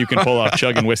no way you can pull off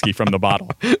chugging whiskey from the bottle.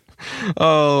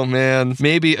 Oh, man.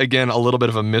 Maybe, again, a little bit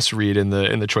of a misread in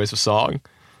the choice of song.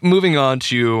 Moving on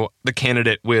to the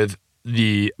candidate with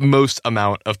the most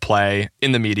amount of play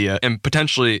in the media and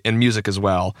potentially in music as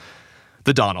well,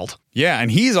 the Donald. Yeah,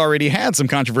 and he's already had some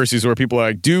controversies where people are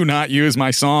like, do not use my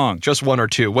song. Just one or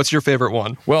two. What's your favorite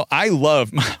one? Well, I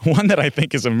love one that I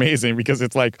think is amazing because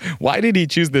it's like, why did he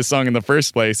choose this song in the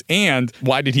first place? And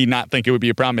why did he not think it would be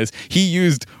a problem? Is he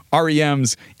used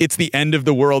REM's It's the End of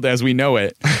the World as We Know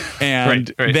It.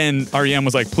 And right. Then REM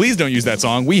was like, please don't use that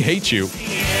song. We hate you. the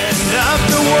end of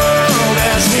the world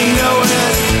as we know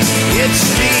it. It's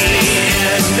the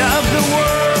end of the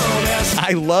world as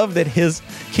I love that his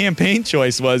campaign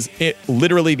choice was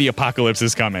literally the apocalypse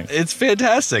is coming. It's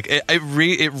fantastic.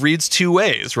 It reads two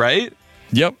ways, right?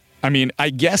 Yep. I mean, I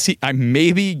guess I'm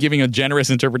maybe giving a generous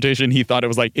interpretation. He thought it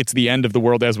was like, it's the end of the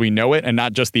world as we know it and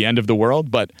not just the end of the world.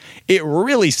 But it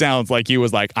really sounds like he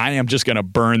was like, I am just going to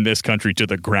burn this country to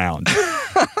the ground.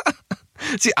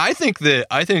 See, I think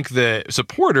the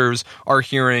supporters are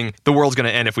hearing the world's going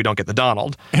to end if we don't get the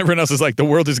Donald. Everyone else is like, the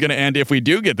world is going to end if we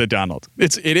do get the Donald.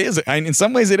 It is. In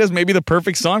some ways, it is maybe the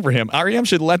perfect song for him. REM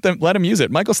should let him use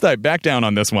it. Michael Stipe, back down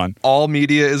on this one. All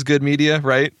media is good media,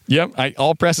 right? Yep.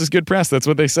 All press is good press. That's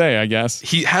what they say, I guess.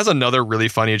 He has another really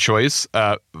funny choice.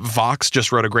 Vox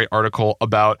just wrote a great article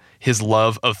about his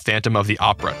love of Phantom of the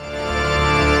Opera.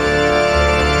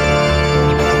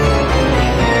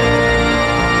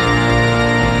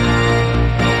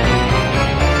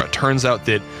 Turns out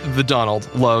that the Donald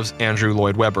loves Andrew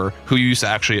Lloyd Webber, who used to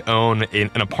actually own an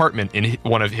apartment in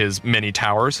one of his many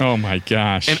towers. Oh my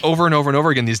gosh. And over and over and over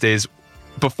again these days,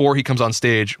 before he comes on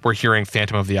stage, we're hearing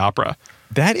Phantom of the Opera.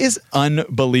 That is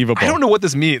unbelievable. I don't know what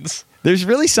this means. There's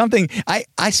really something.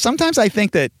 Sometimes I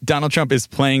think that Donald Trump is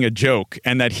playing a joke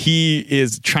and that he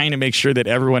is trying to make sure that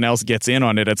everyone else gets in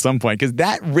on it at some point, because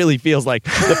that really feels like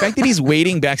the fact that he's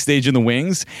waiting backstage in the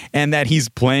wings and that he's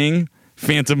playing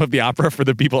Phantom of the Opera for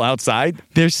the people outside.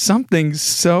 There's something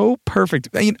so perfect.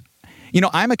 You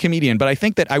know, I'm a comedian, but I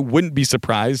think that I wouldn't be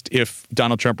surprised if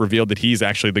Donald Trump revealed that he's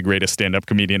actually the greatest stand-up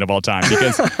comedian of all time,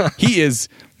 because he is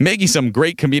making some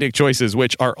great comedic choices,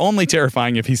 which are only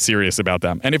terrifying if he's serious about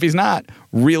them. And if he's not,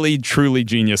 really, truly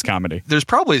genius comedy. There's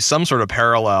probably some sort of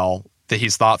parallel that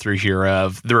he's thought through here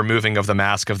of the removing of the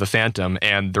mask of the Phantom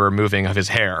and the removing of his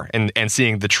hair and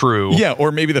seeing the true. Yeah,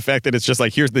 or maybe the fact that it's just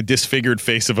like, here's the disfigured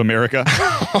face of America,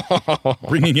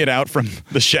 bringing it out from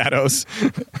the shadows.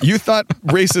 You thought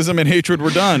racism and hatred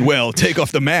were done. Well, take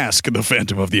off the mask. The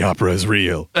Phantom of the Opera is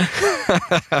real.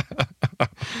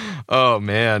 Oh,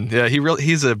 man. Yeah,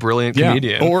 he's a brilliant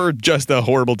comedian. Or just a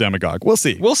horrible demagogue. We'll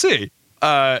see. We'll see.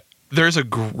 There's a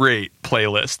great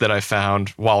playlist that I found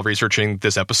while researching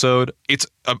this episode. It's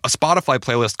a Spotify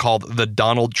playlist called the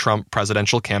Donald Trump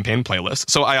Presidential Campaign Playlist.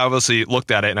 So I obviously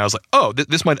looked at it and I was like, oh,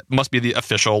 this must be the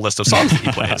official list of songs that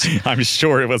he plays. I'm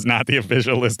sure it was not the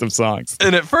official list of songs.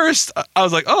 And at first, I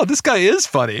was like, oh, this guy is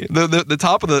funny. The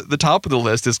top of the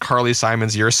list is Carly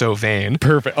Simon's "You're So Vain."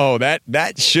 Perfect. Oh,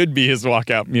 that should be his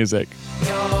walkout music.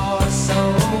 You're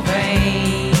so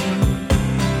vain.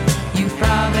 You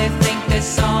probably think this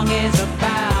song is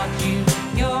about you.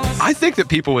 I think that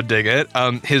people would dig it.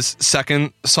 His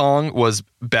second song was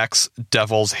Beck's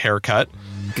 "Devil's Haircut."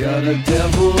 Got a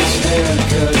devil's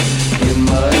haircut in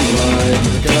my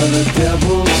mind. Got a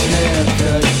devil's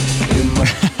haircut in my...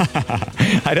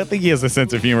 I don't think he has a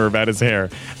sense of humor about his hair.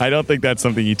 I don't think that's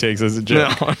something he takes as a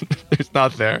joke. No, it's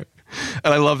not there.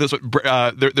 And I love this.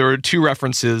 There were two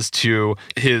references to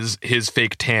his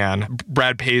fake tan.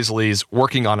 Brad Paisley's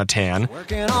 "Working on a Tan."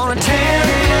 Working on a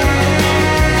tan.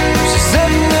 She's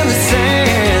sitting in the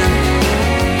sand.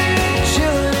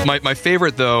 My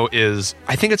favorite though is,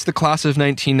 I think it's the class of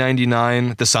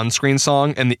 1999, the sunscreen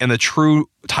song, and the true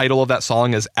title of that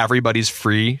song is "Everybody's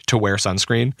Free to Wear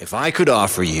Sunscreen." If I could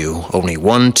offer you only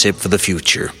one tip for the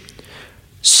future,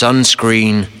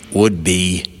 sunscreen would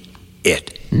be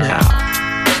it now.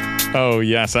 Oh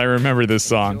yes, I remember this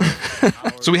song.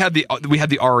 So we had the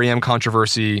REM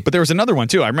controversy, but there was another one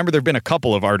too. I remember there've been a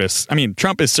couple of artists. I mean,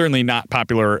 Trump is certainly not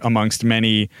popular amongst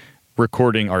many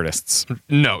recording artists.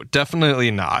 No,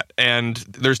 definitely not. And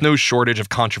there's no shortage of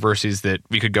controversies that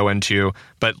we could go into,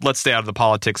 but let's stay out of the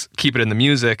politics, keep it in the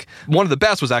music. One of the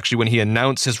best was actually when he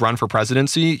announced his run for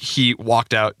presidency, he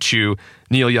walked out to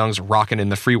Neil Young's "Rockin' in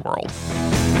the Free World."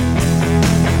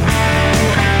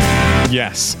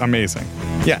 Yes, amazing.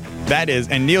 Yeah, that is.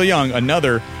 And Neil Young,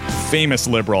 another famous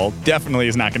liberal, definitely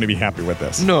is not going to be happy with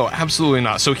this. No, absolutely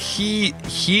not. So he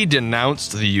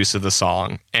denounced the use of the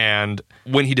song, and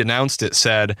when he denounced it,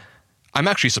 said, "I'm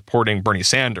actually supporting Bernie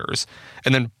Sanders."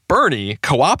 And then Bernie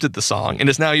co-opted the song and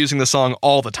is now using the song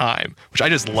all the time, which I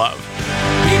just love.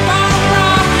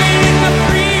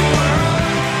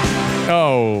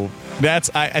 Oh,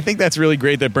 I think that's really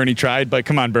great that Bernie tried, but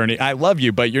come on, Bernie, I love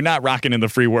you, but you're not rocking in the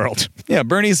free world. Yeah,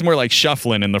 Bernie's more like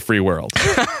shuffling in the free world.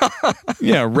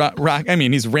 Yeah, rock. I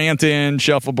mean, he's ranting,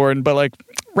 shuffleboarding, but like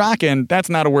rocking, that's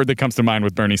not a word that comes to mind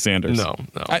with Bernie Sanders. No.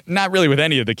 Not really with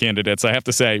any of the candidates, I have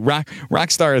to say. Rock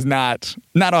star is not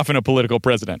often a political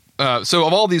president. So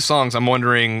of all these songs, I'm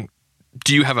wondering,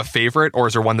 do you have a favorite, or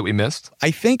is there one that we missed?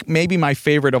 I think maybe my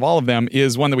favorite of all of them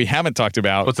is one that we haven't talked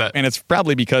about. What's that? And it's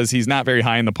probably because he's not very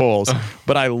high in the polls.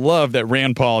 But I love that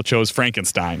Rand Paul chose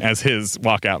Frankenstein as his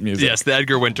walkout music. Yes, the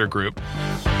Edgar Winter Group.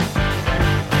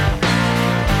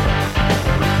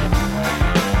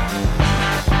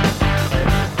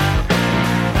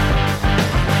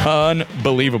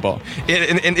 Unbelievable.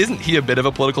 And isn't he a bit of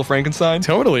a political Frankenstein?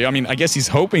 Totally. I mean, I guess he's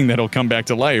hoping that he'll come back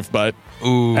to life, but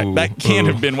that can't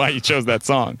have been why he chose that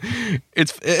song.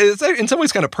 It's in some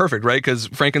ways kind of perfect, right? Because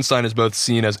Frankenstein is both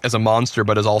seen as a monster,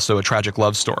 but is also a tragic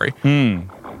love story. And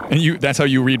that's how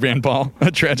you read Rand Paul?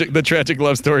 The tragic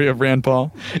love story of Rand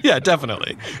Paul? Yeah,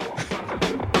 definitely.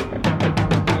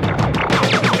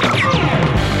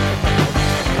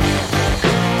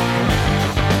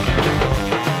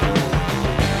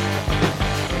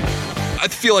 I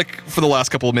feel like for the last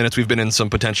couple of minutes, we've been in some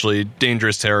potentially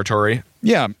dangerous territory.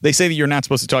 Yeah, they say that you're not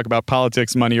supposed to talk about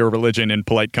politics, money, or religion in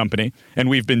polite company, and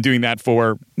we've been doing that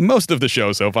for most of the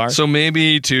show so far. So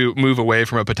maybe to move away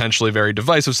from a potentially very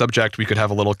divisive subject, we could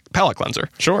have a little palate cleanser.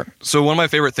 Sure. So one of my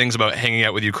favorite things about hanging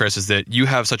out with you, Chris, is that you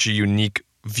have such a unique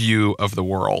view of the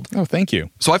world. Oh, thank you.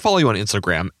 So I follow you on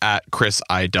Instagram at Chris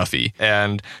I. Duffy,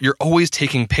 and you're always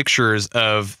taking pictures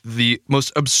of the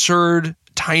most absurd,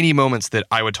 tiny moments that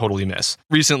I would totally miss.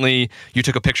 Recently, you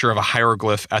took a picture of a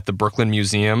hieroglyph at the Brooklyn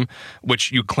Museum,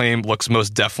 which you claim looks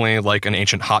most definitely like an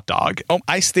ancient hot dog. Oh,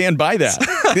 I stand by that.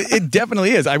 It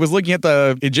definitely is. I was looking at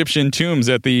the Egyptian tombs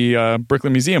at the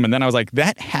Brooklyn Museum, and then I was like,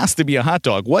 that has to be a hot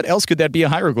dog. What else could that be a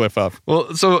hieroglyph of?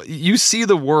 Well, so you see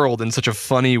the world in such a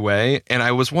funny way, and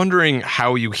I was wondering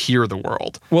how you hear the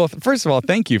world. Well, first of all,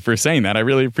 thank you for saying that. I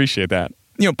really appreciate that.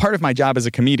 You know, part of my job as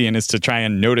a comedian is to try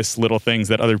and notice little things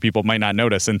that other people might not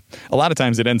notice. And a lot of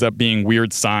times it ends up being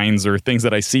weird signs or things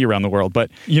that I see around the world.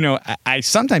 But, you know, I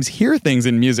sometimes hear things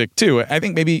in music, too. I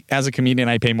think maybe as a comedian,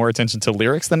 I pay more attention to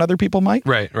lyrics than other people might.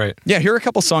 Right. Yeah, here are a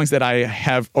couple songs that I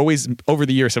have always, over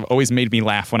the years, have always made me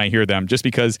laugh when I hear them, just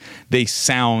because they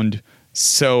sound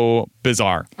so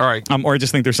bizarre. All right. Or I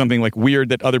just think there's something like weird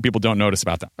that other people don't notice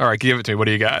about them. All right, give it to me. What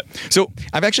do you got? So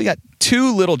I've actually got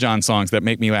 2 Little John songs that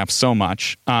make me laugh so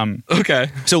much. Okay.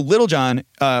 So Little John,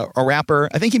 a rapper,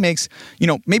 I think he makes,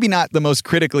 maybe not the most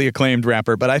critically acclaimed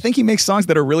rapper, but I think he makes songs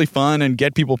that are really fun and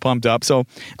get people pumped up. So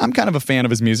I'm kind of a fan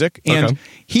of his music. And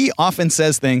he often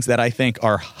says things that I think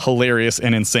are hilarious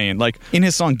and insane. Like in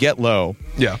his song Get Low,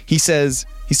 he's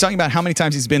talking about how many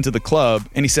times he's been to the club,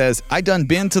 and he says, I done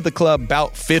been to the club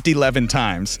about 50-11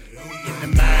 times.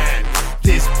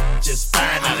 This just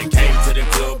fine. I done came to the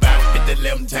club about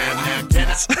 50-11 times. Now can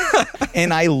I?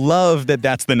 And I love that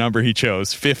that's the number he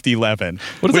chose, 50-11.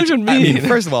 What does that even mean? I mean,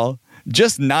 first of all,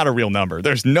 just not a real number.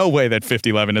 There's no way that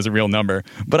 50-11 is a real number.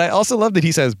 But I also love that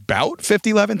he says about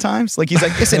 50-11 times. Like he's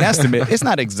like, it's an estimate. It's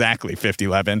not exactly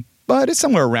 50-11. But it's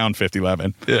somewhere around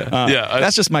 50-11. Yeah.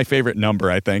 That's just my favorite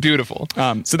number, I think. Beautiful.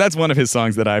 So that's one of his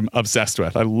songs that I'm obsessed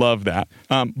with. I love that.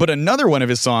 But another one of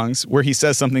his songs where he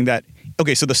says something that,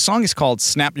 okay, so the song is called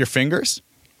Snap Your Fingers.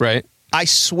 Right. I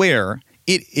swear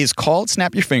it is called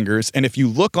Snap Your Fingers. And if you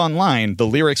look online, the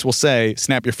lyrics will say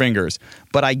Snap Your Fingers.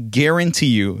 But I guarantee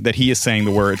you that he is saying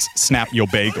the words Snap Your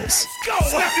Bagels.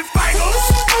 Snap your bagels.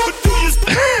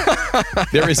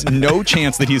 There is no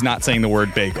chance that he's not saying the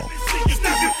word bagel.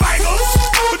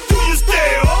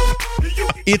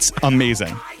 It's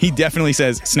amazing. He definitely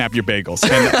says, snap your bagels.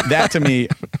 And that to me,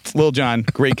 Lil Jon,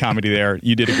 great comedy there.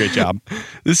 You did a great job.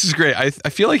 This is great. I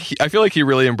feel like he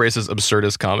really embraces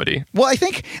absurdist comedy. Well,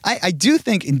 I do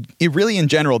think in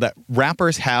general that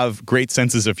rappers have great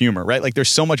senses of humor, right? Like there's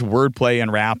so much wordplay in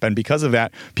rap, and because of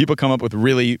that, people come up with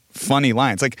really funny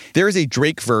lines. Like there is a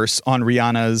Drake verse on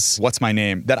Rihanna's What's My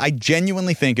Name that I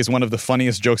genuinely think is one of the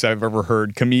funniest jokes I've ever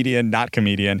heard. Comedian, not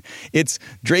comedian. It's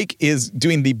Drake is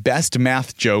doing the best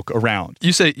math joke around.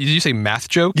 Did you say math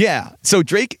joke? Yeah. So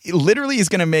Drake literally is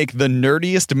going to make the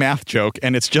nerdiest math joke,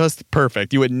 and it's just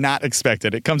perfect. You would not expect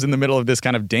it. It comes in the middle of this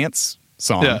kind of dance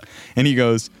song. Yeah. And he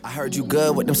goes, I heard you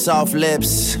good with them soft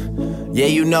lips. Yeah,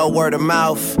 you know word of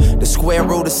mouth. The square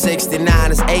root of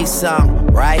 69 is 8 something,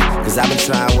 right? Because I've been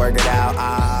trying to work it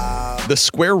out. The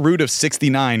square root of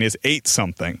 69 is 8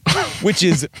 something, which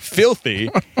is filthy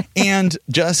and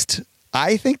just...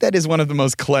 I think that is one of the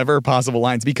most clever possible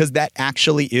lines because that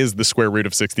actually is the square root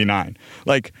of 69.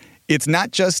 Like, it's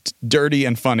not just dirty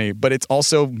and funny, but it's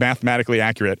also mathematically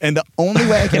accurate. And the only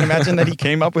way I can imagine that he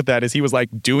came up with that is he was like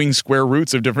doing square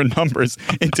roots of different numbers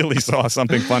until he saw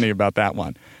something funny about that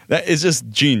one. That is just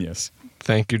genius.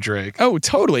 Thank you, Drake. Oh,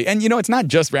 totally. And it's not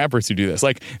just rappers who do this.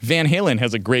 Like Van Halen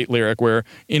has a great lyric where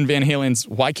in Van Halen's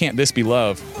Why Can't This Be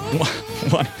Love?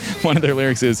 One of their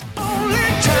lyrics is, Only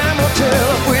time will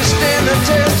tell if we stand the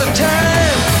test of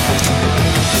time.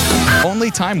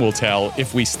 Only time will tell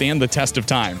if we stand the test of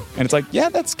time. And it's like, yeah,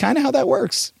 that's kind of how that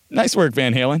works. Nice work,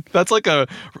 Van Halen. That's like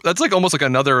almost like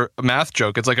another math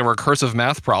joke. It's like a recursive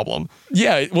math problem.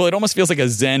 Yeah, well, it almost feels like a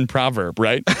Zen proverb,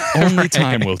 right? Only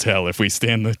time will tell if we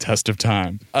stand the test of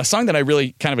time. A song that I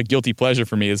really kind of a guilty pleasure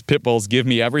for me is Pitbull's Give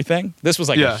Me Everything. This was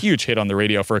like a huge hit on the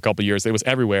radio for a couple years. It was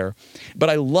everywhere. But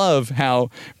I love how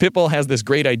Pitbull has this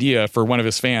great idea for one of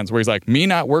his fans where he's like, me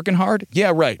not working hard?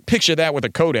 Yeah, right. Picture that with a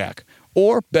Kodak.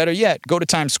 Or better yet, go to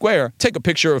Times Square, take a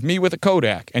picture of me with a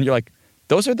Kodak. And you're like,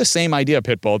 those are the same idea,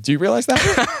 Pitbull. Do you realize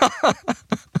that?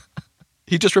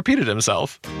 He just repeated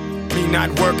himself. Me not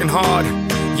working hard.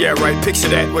 Yeah, right. Picture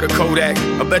that with a Kodak.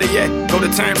 Or better yet, go to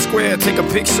Times Square, take a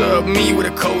picture of me with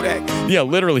a Kodak. Yeah,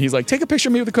 literally. He's like, take a picture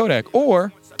of me with a Kodak.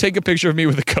 Or take a picture of me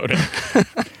with a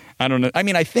Kodak. I don't know. I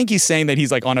mean, I think he's saying that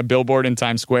he's like on a billboard in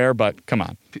Times Square, but come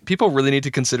on. People really need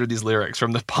to consider these lyrics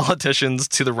from the politicians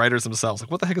to the writers themselves. Like,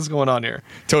 what the heck is going on here?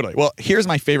 Totally. Well, here's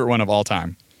my favorite one of all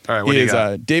time. All right, what do you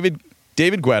got? David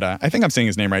Guetta. I think I'm saying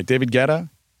his name right. David Guetta?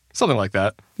 Something like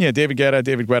that. Yeah, David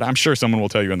Guetta. I'm sure someone will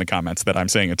tell you in the comments that I'm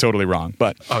saying it totally wrong.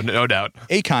 But oh, no doubt.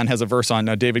 Akon has a verse on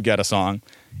a David Guetta song,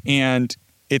 and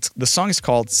the song is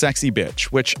called Sexy Bitch,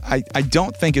 which I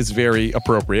don't think is very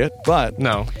appropriate, but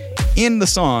no. In the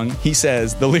song, he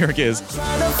says, the lyric is,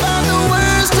 Trying to find the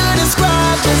words to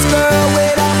describe this girl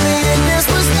without being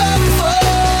disrespectful.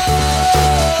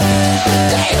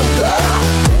 Damn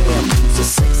girl. She's a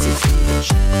sexy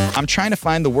bitch. I'm trying to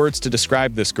find the words to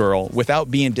describe this girl without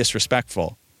being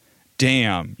disrespectful.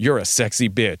 Damn, you're a sexy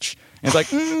bitch. And it's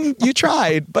like, you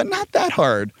tried, but not that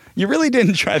hard. You really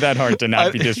didn't try that hard to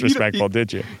not be disrespectful,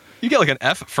 did you? You get like an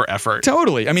F for effort.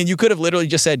 Totally. I mean, you could have literally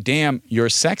just said, damn, you're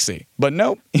sexy. But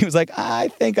nope. He was like, I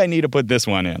think I need to put this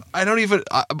one in. I don't even,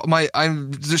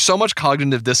 there's so much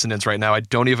cognitive dissonance right now. I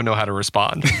don't even know how to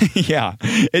respond. Yeah.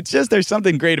 It's just, there's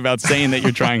something great about saying that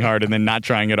you're trying hard and then not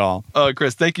trying at all.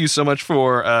 Chris, thank you so much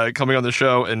for coming on the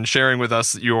show and sharing with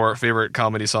us your favorite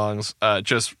comedy songs.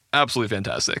 Just absolutely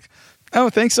fantastic.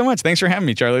 Oh, thanks so much. Thanks for having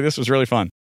me, Charlie. This was really fun.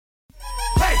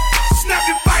 Hey, snap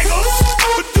your fingers,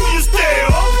 but do you still?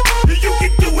 You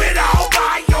can do it all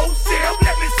by yourself.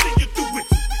 Let me see you do it.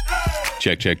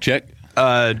 Check, check, check.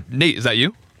 Nate, is that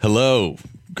you? Hello.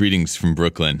 Greetings from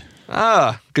Brooklyn.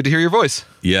 Good to hear your voice.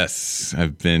 Yes,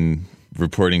 I've been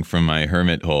reporting from my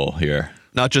hermit hole here.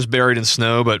 Not just buried in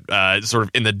snow, but sort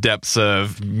of in the depths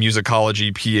of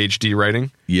musicology PhD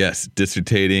writing. Yes,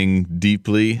 dissertating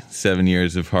deeply, 7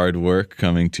 years of hard work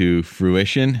coming to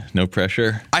fruition, no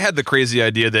pressure. I had the crazy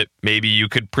idea that maybe you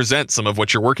could present some of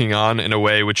what you're working on in a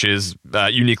way which is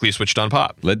uniquely switched on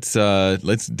pop. Let's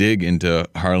dig into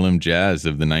Harlem jazz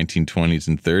of the 1920s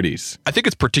and 30s. I think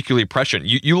it's particularly prescient.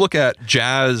 You look at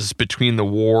jazz between the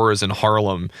wars in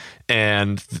Harlem,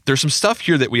 and there's some stuff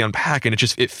here that we unpack, and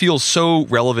it feels so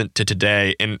relevant to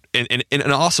today and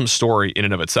an awesome story in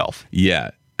and of itself.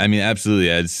 Yeah. I mean,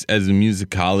 absolutely. As a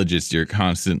musicologist, you're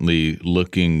constantly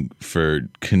looking for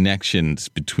connections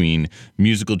between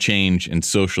musical change and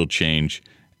social change.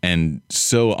 And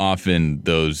so often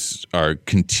those are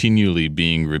continually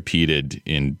being repeated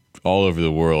in all over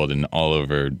the world and all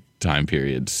over time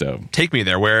periods. So take me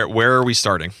there. Where are we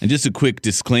starting? And just a quick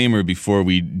disclaimer before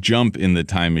we jump in the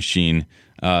time machine.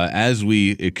 As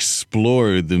we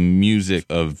explore the music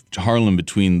of Harlem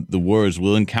between the wars,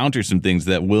 we'll encounter some things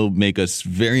that will make us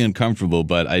very uncomfortable.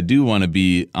 But I do want to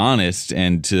be honest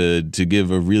and to give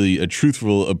a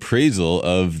truthful appraisal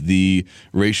of the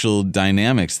racial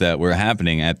dynamics that were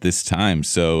happening at this time.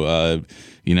 So,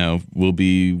 we'll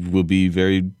be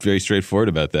very, very straightforward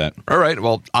about that. All right.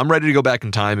 Well, I'm ready to go back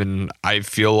in time, and I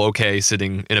feel okay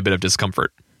sitting in a bit of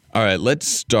discomfort. All right, let's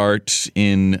start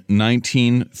in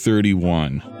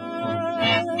 1931.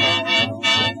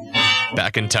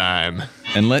 Back in time.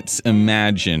 And let's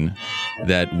imagine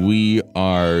that we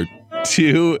are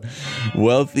two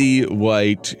wealthy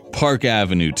white Park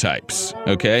Avenue types,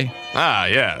 okay? Ah,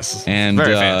 yes. And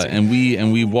very fancy.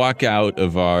 and we walk out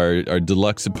of our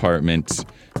deluxe apartment,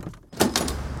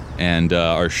 and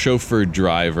our chauffeur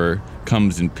driver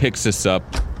comes and picks us up.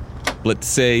 Let's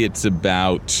say it's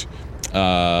about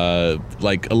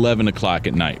like 11 o'clock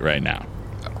at night right now.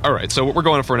 All right, so we're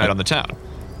going for a night on the town.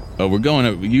 Oh,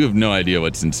 you have no idea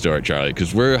what's in store, Charlie,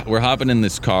 because we're hopping in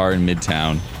this car in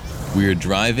Midtown. We're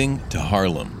driving to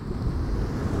Harlem.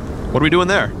 What are we doing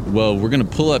there? Well, we're going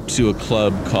to pull up to a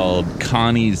club called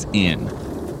Connie's Inn.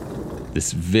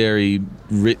 This very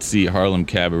ritzy Harlem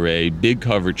cabaret, big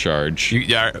cover charge.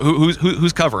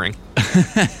 Who's covering?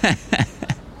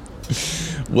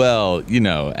 Well,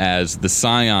 as the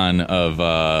scion of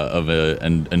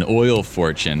an oil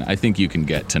fortune, I think you can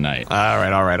get tonight. All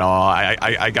right.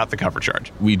 I got the cover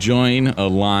charge. We join a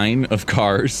line of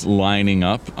cars lining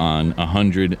up on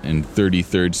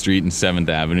 133rd Street and 7th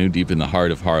Avenue, deep in the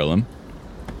heart of Harlem.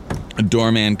 A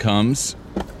doorman comes,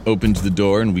 opens the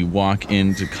door, and we walk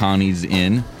into Connie's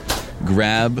Inn.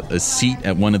 Grab a seat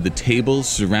at one of the tables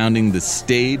surrounding the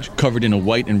stage, covered in a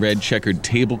white and red checkered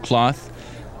tablecloth,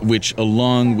 which,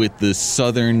 along with the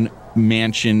southern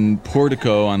mansion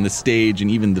portico on the stage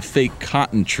and even the fake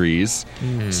cotton trees,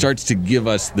 starts to give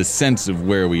us the sense of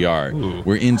where we are. Ooh.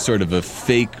 We're in sort of a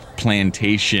fake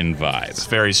plantation vibe. It's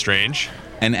very strange.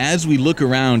 And as we look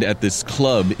around at this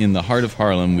club in the heart of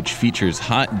Harlem, which features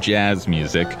hot jazz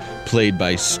music played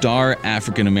by star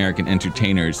African-American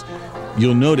entertainers,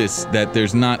 you'll notice that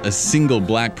there's not a single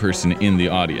black person in the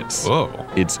audience. Whoa.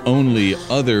 It's only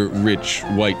other rich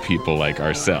white people like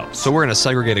ourselves. So we're in a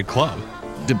segregated club.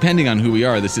 Depending on who we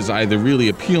are, this is either really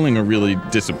appealing or really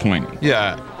disappointing.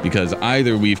 Yeah. Because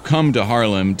either we've come to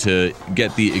Harlem to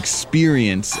get the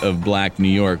experience of Black New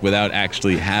York without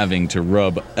actually having to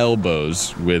rub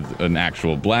elbows with an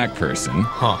actual black person.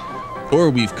 Or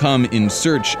we've come in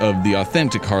search of the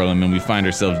authentic Harlem and we find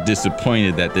ourselves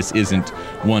disappointed that this isn't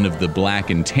one of the black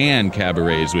and tan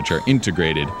cabarets which are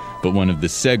integrated, but one of the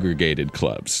segregated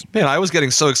clubs. Man, I was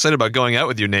getting so excited about going out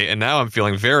with you, Nate, and now I'm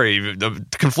feeling very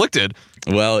conflicted.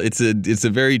 Well, it's a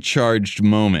very charged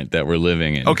moment that we're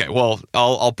living in. Okay, well,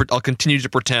 I'll continue to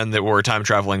pretend that we're time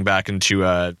traveling back into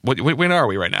when are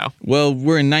we right now? Well,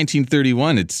 we're in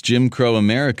 1931. It's Jim Crow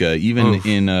America. Even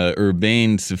in a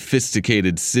urbane,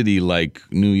 sophisticated city like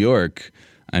New York,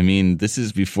 I mean, this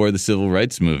is before the civil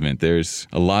rights movement. There's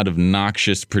a lot of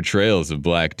noxious portrayals of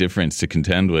black difference to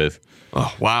contend with.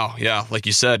 Oh, wow. Yeah, like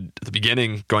you said at the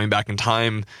beginning, going back in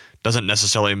time doesn't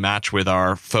necessarily match with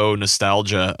our faux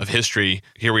nostalgia of history.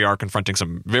 Here we are confronting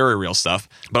some very real stuff.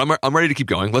 But I'm ready to keep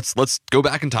going. Let's go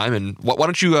back in time, and why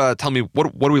don't you tell me what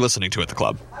are we listening to at the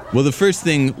club? Well, the first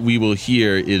thing we will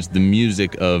hear is the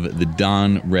music of the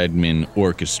Don Redman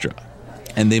Orchestra.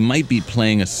 And they might be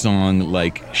playing a song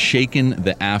like Shakin'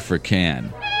 the African,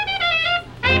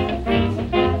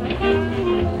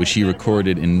 which he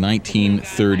recorded in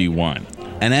 1931.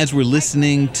 And as we're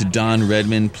listening to Don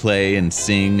Redman play and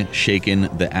sing Shakin'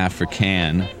 the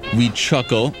African, we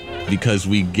chuckle because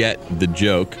we get the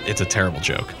joke. It's a terrible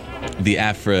joke. The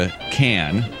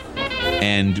African.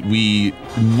 And we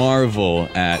marvel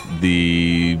at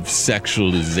the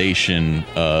sexualization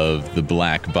of the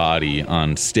black body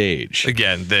on stage.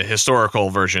 Again, the historical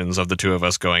versions of the two of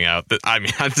us going out. I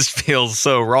mean, this feels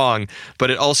so wrong, but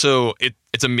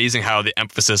it's amazing how the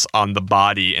emphasis on the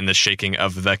body and the shaking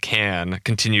of the can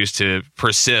continues to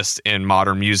persist in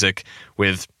modern music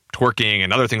with twerking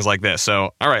and other things like this.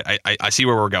 So, all right, I see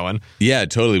where we're going. Yeah,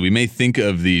 totally. We may think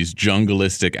of these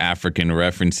jungleistic African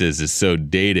references as so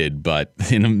dated, but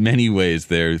in many ways,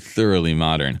 they're thoroughly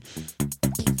modern.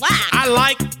 Wow. I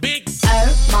like big.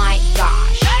 Oh my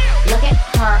gosh. Look at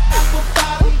her.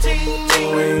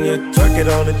 When you twerk it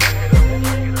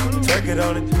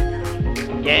on it.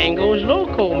 Gang goes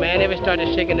loco, man. Ever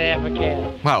started shaking the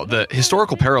African? Wow, the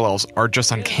historical parallels are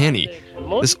just uncanny.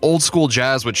 This old school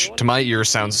jazz, which to my ear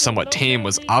sounds somewhat tame,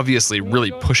 was obviously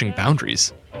really pushing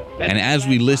boundaries. And as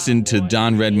we listen to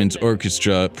Don Redman's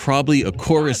orchestra, probably a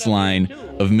chorus line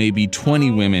of maybe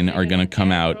 20 women are going to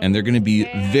come out, and they're going to be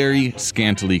very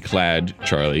scantily clad,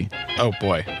 Charlie. Oh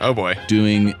boy, oh boy.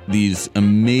 Doing these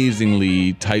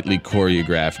amazingly tightly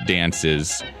choreographed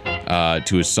dances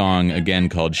to a song, again,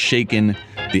 called Shakin'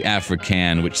 the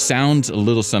African, which sounds a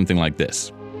little something like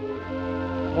this.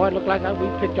 Boy, it looked like we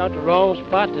picked out the wrong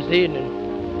spot this evening.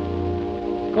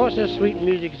 Of course, this sweet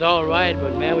music's all right,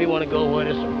 but man, we want to go where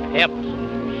there's some pep,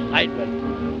 some excitement.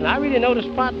 And I really know the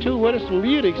spot, too, where there's some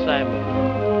real excitement.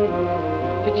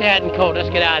 Get your hat and coat. Let's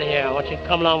get out of here. I want you to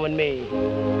come along with me.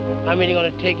 I'm really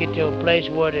going to take you to a place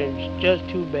where it's just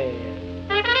too bad.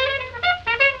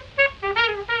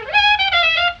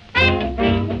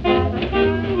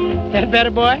 That better,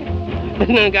 boy?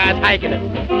 No guy's hiking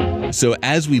it. So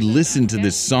as we listen to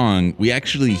this song, we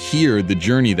actually hear the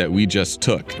journey that we just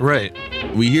took. Right.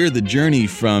 We hear the journey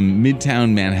from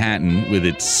Midtown Manhattan with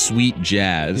its sweet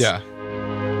jazz. Yeah.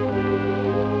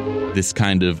 This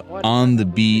kind of on the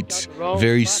beat,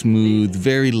 very smooth,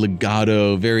 very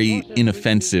legato, very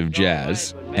inoffensive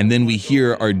jazz. And then we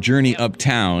hear our journey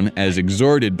uptown as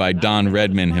exhorted by Don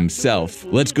Redman himself.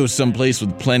 Let's go someplace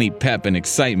with plenty pep and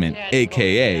excitement,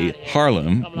 aka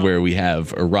Harlem, where we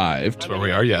have arrived. That's where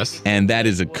we are, yes. And that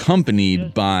is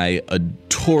accompanied by a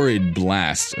torrid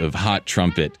blast of hot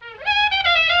trumpet,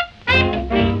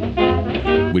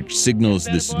 which signals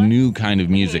this new kind of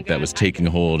music that was taking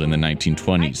hold in the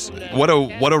 1920s.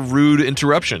 What a rude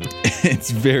interruption.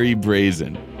 It's very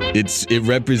brazen. It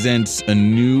represents a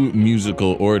new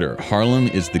musical order. Harlem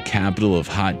is the capital of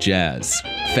hot jazz.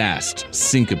 Fast,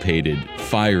 syncopated,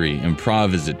 fiery,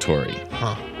 improvisatory.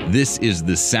 Huh. This is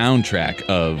the soundtrack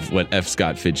of what F.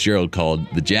 Scott Fitzgerald called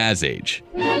the Jazz Age.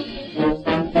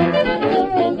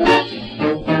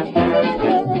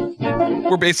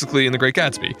 We're basically in The Great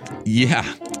Gatsby. Yeah.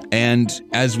 And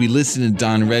as we listen to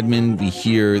Don Redman, we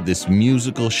hear this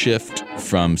musical shift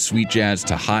from sweet jazz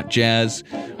to hot jazz.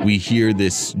 We hear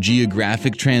this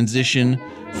geographic transition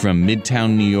from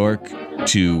Midtown New York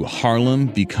to Harlem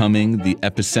becoming the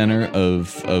epicenter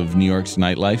of New York's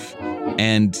nightlife.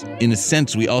 And in a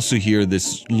sense, we also hear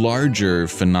this larger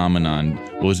phenomenon,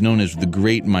 what was known as the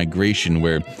Great Migration,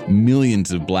 where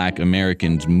millions of black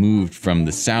Americans moved from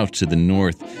the South to the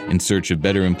North in search of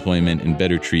better employment and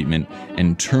better treatment,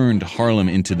 and turned Harlem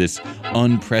into this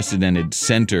unprecedented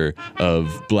center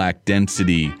of black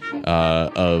density,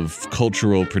 of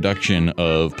cultural production,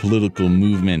 of political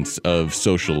movements, of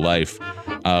social life.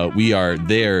 We are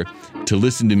there to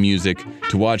listen to music,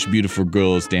 to watch beautiful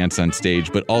girls dance on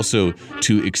stage, but also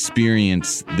to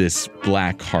experience this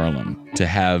black Harlem, to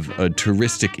have a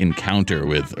touristic encounter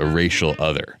with a racial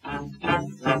other.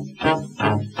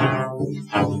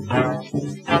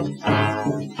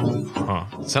 Huh.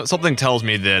 So, something tells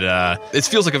me that it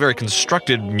feels like a very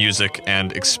constructed music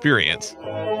and experience.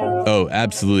 Oh,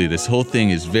 absolutely. This whole thing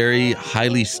is very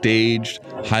highly staged,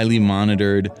 highly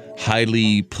monitored,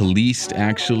 highly policed,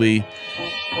 actually.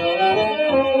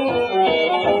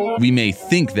 We may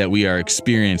think that we are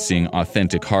experiencing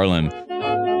authentic Harlem,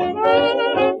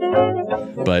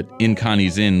 But in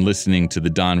Connie's Inn, listening to the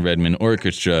Don Redman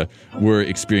Orchestra, we're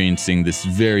experiencing this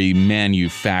very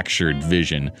manufactured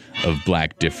vision of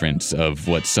black difference, of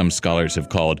what some scholars have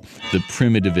called the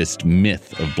primitivist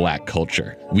myth of black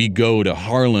culture. We go to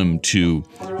Harlem to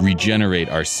regenerate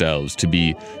ourselves, to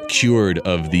be cured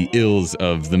of the ills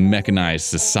of the mechanized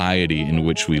society in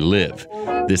which we live.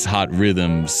 This hot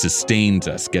rhythm sustains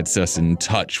us, gets us in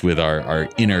touch with our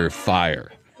inner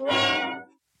fire.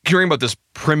 Hearing about this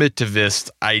primitivist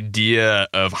idea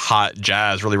of hot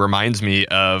jazz really reminds me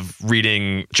of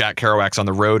reading Jack Kerouac's On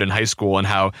the Road in high school, and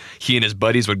how he and his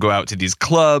buddies would go out to these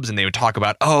clubs and they would talk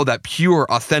about, that pure,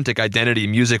 authentic identity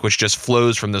music which just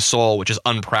flows from the soul, which is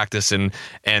unpracticed and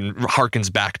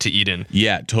harkens back to Eden.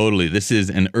 Yeah, totally. This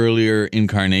is an earlier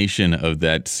incarnation of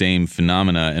that same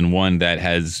phenomena, and one that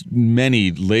has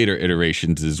many later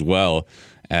iterations as well,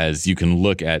 as you can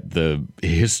look at the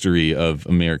history of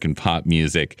American pop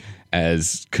music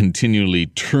as continually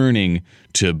turning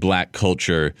to black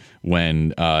culture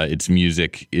when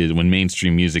when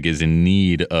mainstream music is in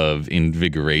need of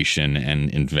invigoration and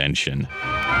invention.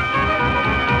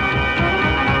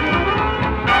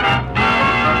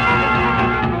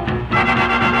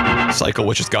 Cycle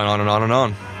which has gone on and on and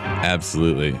on.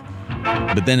 Absolutely.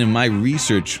 But then in my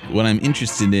research, what I'm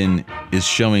interested in is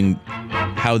showing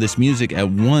how this music at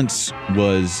once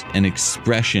was an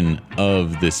expression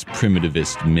of this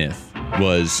primitivist myth,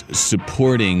 was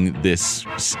supporting this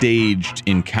staged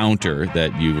encounter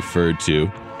that you referred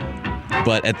to,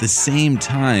 but at the same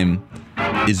time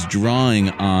is drawing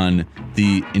on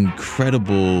the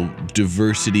incredible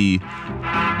diversity,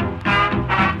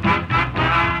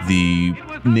 the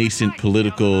nascent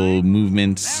political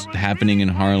movements happening in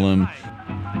Harlem.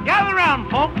 Gather around,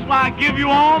 folks, while I give you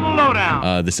all the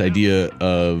lowdown. This idea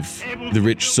of the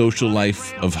rich social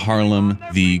life of Harlem,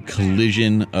 the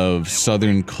collision of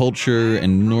Southern culture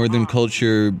and Northern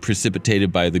culture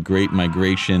precipitated by the Great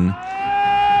Migration.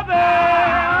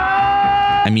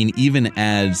 I mean, even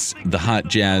as the hot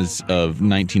jazz of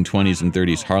 1920s and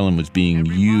 30s Harlem was being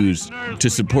used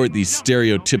to support these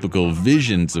stereotypical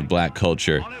visions of black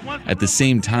culture, at the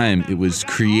same time, it was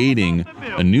creating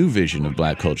a new vision of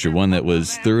black culture, one that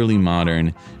was thoroughly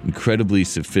modern, incredibly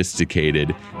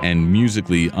sophisticated, and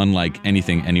musically unlike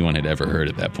anything anyone had ever heard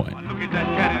at that point. Look at that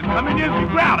cat. Come in here, he's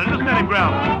growling. Listen to him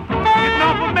growling. Getting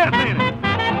off a mess, ain't it?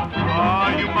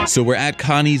 So we're at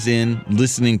Connie's Inn,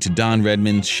 listening to Don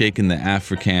Redman shaking the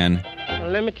African.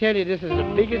 Let me tell you, this is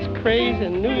the biggest craze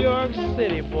in New York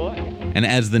City, boy. And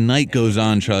as the night goes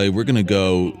on, Charlie, we're going to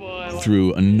go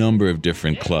through a number of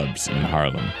different clubs in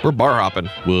Harlem. We're bar hopping.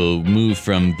 We'll move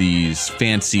from these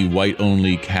fancy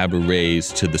white-only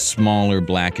cabarets to the smaller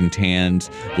black and tans.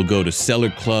 We'll go to cellar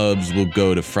clubs. We'll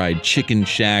go to fried chicken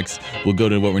shacks. We'll go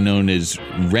to what were known as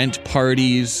rent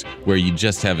parties, where you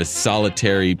just have a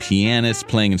solitary pianist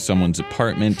playing in someone's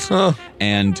apartment.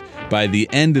 And by the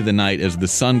end of the night, as the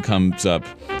sun comes up,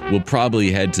 we'll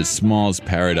probably head to Small's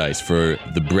Paradise for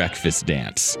the breakfast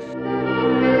dance,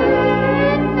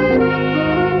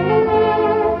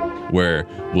 where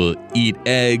we'll eat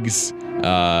eggs,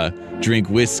 drink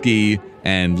whiskey,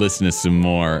 and listen to some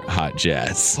more hot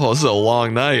jazz. Well, this is a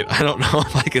long night. I don't know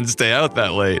if I can stay out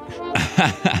that late.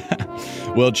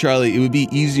 Well, Charlie, it would be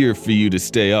easier for you to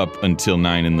stay up until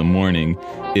 9 in the morning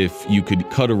if you could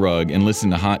cut a rug and listen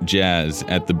to hot jazz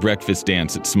at the breakfast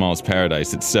dance at Small's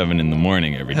Paradise at 7 in the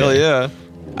morning every day. Hell yeah.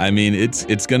 I mean,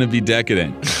 it's going to be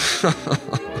decadent.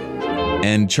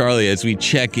 And Charlie, as we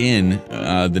check in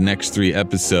the next 3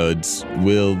 episodes,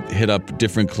 we'll hit up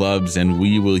different clubs and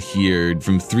we will hear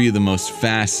from 3 of the most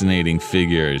fascinating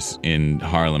figures in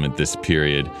Harlem at this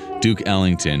period: Duke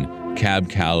Ellington, Cab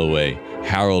Calloway,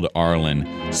 Harold Arlen,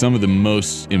 some of the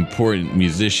most important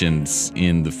musicians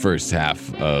in the first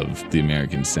half of the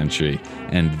American century.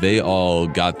 And they all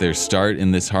got their start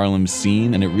in this Harlem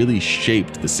scene, and it really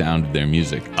shaped the sound of their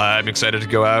music. I'm excited to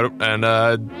go out and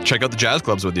check out the jazz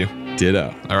clubs with you.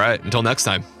 Ditto. All right, until next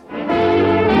time.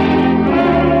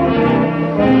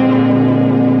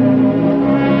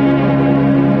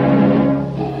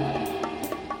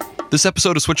 This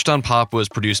episode of Switched on Pop was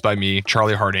produced by me,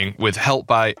 Charlie Harding, with help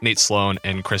by Nate Sloan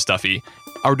and Chris Duffy.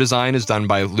 Our design is done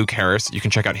by Luke Harris. You can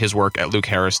check out his work at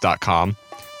lukeharris.com.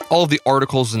 All of the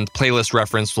articles and playlist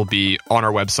reference will be on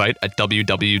our website at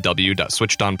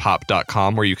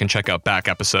www.switchedonpop.com, where you can check out back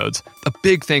episodes. A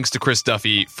big thanks to Chris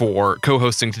Duffy for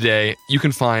co-hosting today. You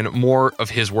can find more of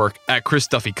his work at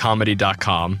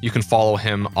chrisduffycomedy.com. You can follow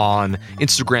him on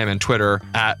Instagram and Twitter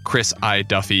at Chris I.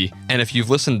 Duffy. And if you've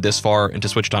listened this far into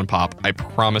Switched on Pop, I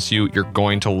promise you, you're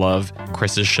going to love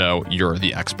Chris's show, You're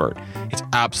the Expert. It's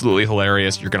absolutely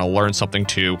hilarious. You're going to learn something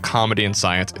too. Comedy and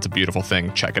science. It's a beautiful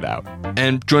thing. Check it out.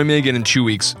 And join me again in 2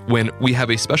 weeks when we have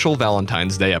a special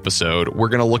Valentine's Day episode. We're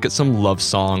going to look at some love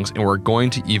songs, and we're going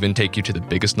to even take you to the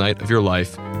biggest night of your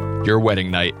life, your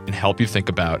wedding night, and help you think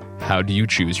about how do you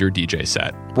choose your DJ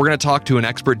set. We're going to talk to an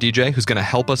expert DJ who's going to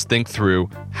help us think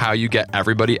through how you get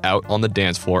everybody out on the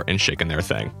dance floor and shaking their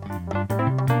thing.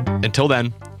 Until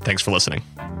then, thanks for listening.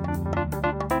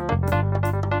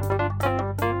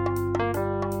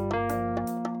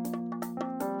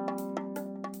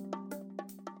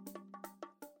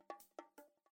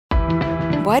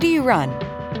 Why do you run?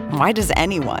 Why does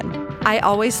anyone? I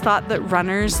always thought that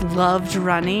runners loved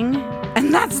running,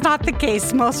 and that's not the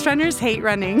case. Most runners hate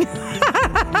running,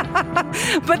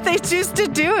 but they choose to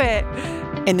do it.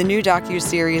 In the new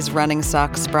docuseries Running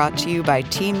Sucks, brought to you by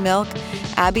Team Milk,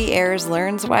 Abby Ayers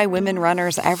learns why women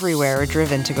runners everywhere are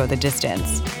driven to go the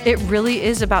distance. It really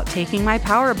is about taking my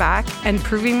power back and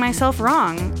proving myself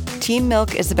wrong. Team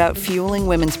Milk is about fueling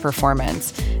women's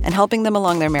performance and helping them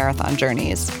along their marathon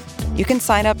journeys. You can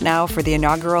sign up now for the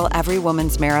inaugural Every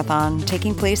Woman's Marathon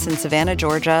taking place in Savannah,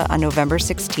 Georgia on November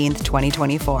 16th,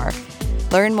 2024.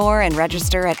 Learn more and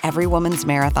register at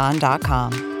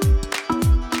everywomansmarathon.com.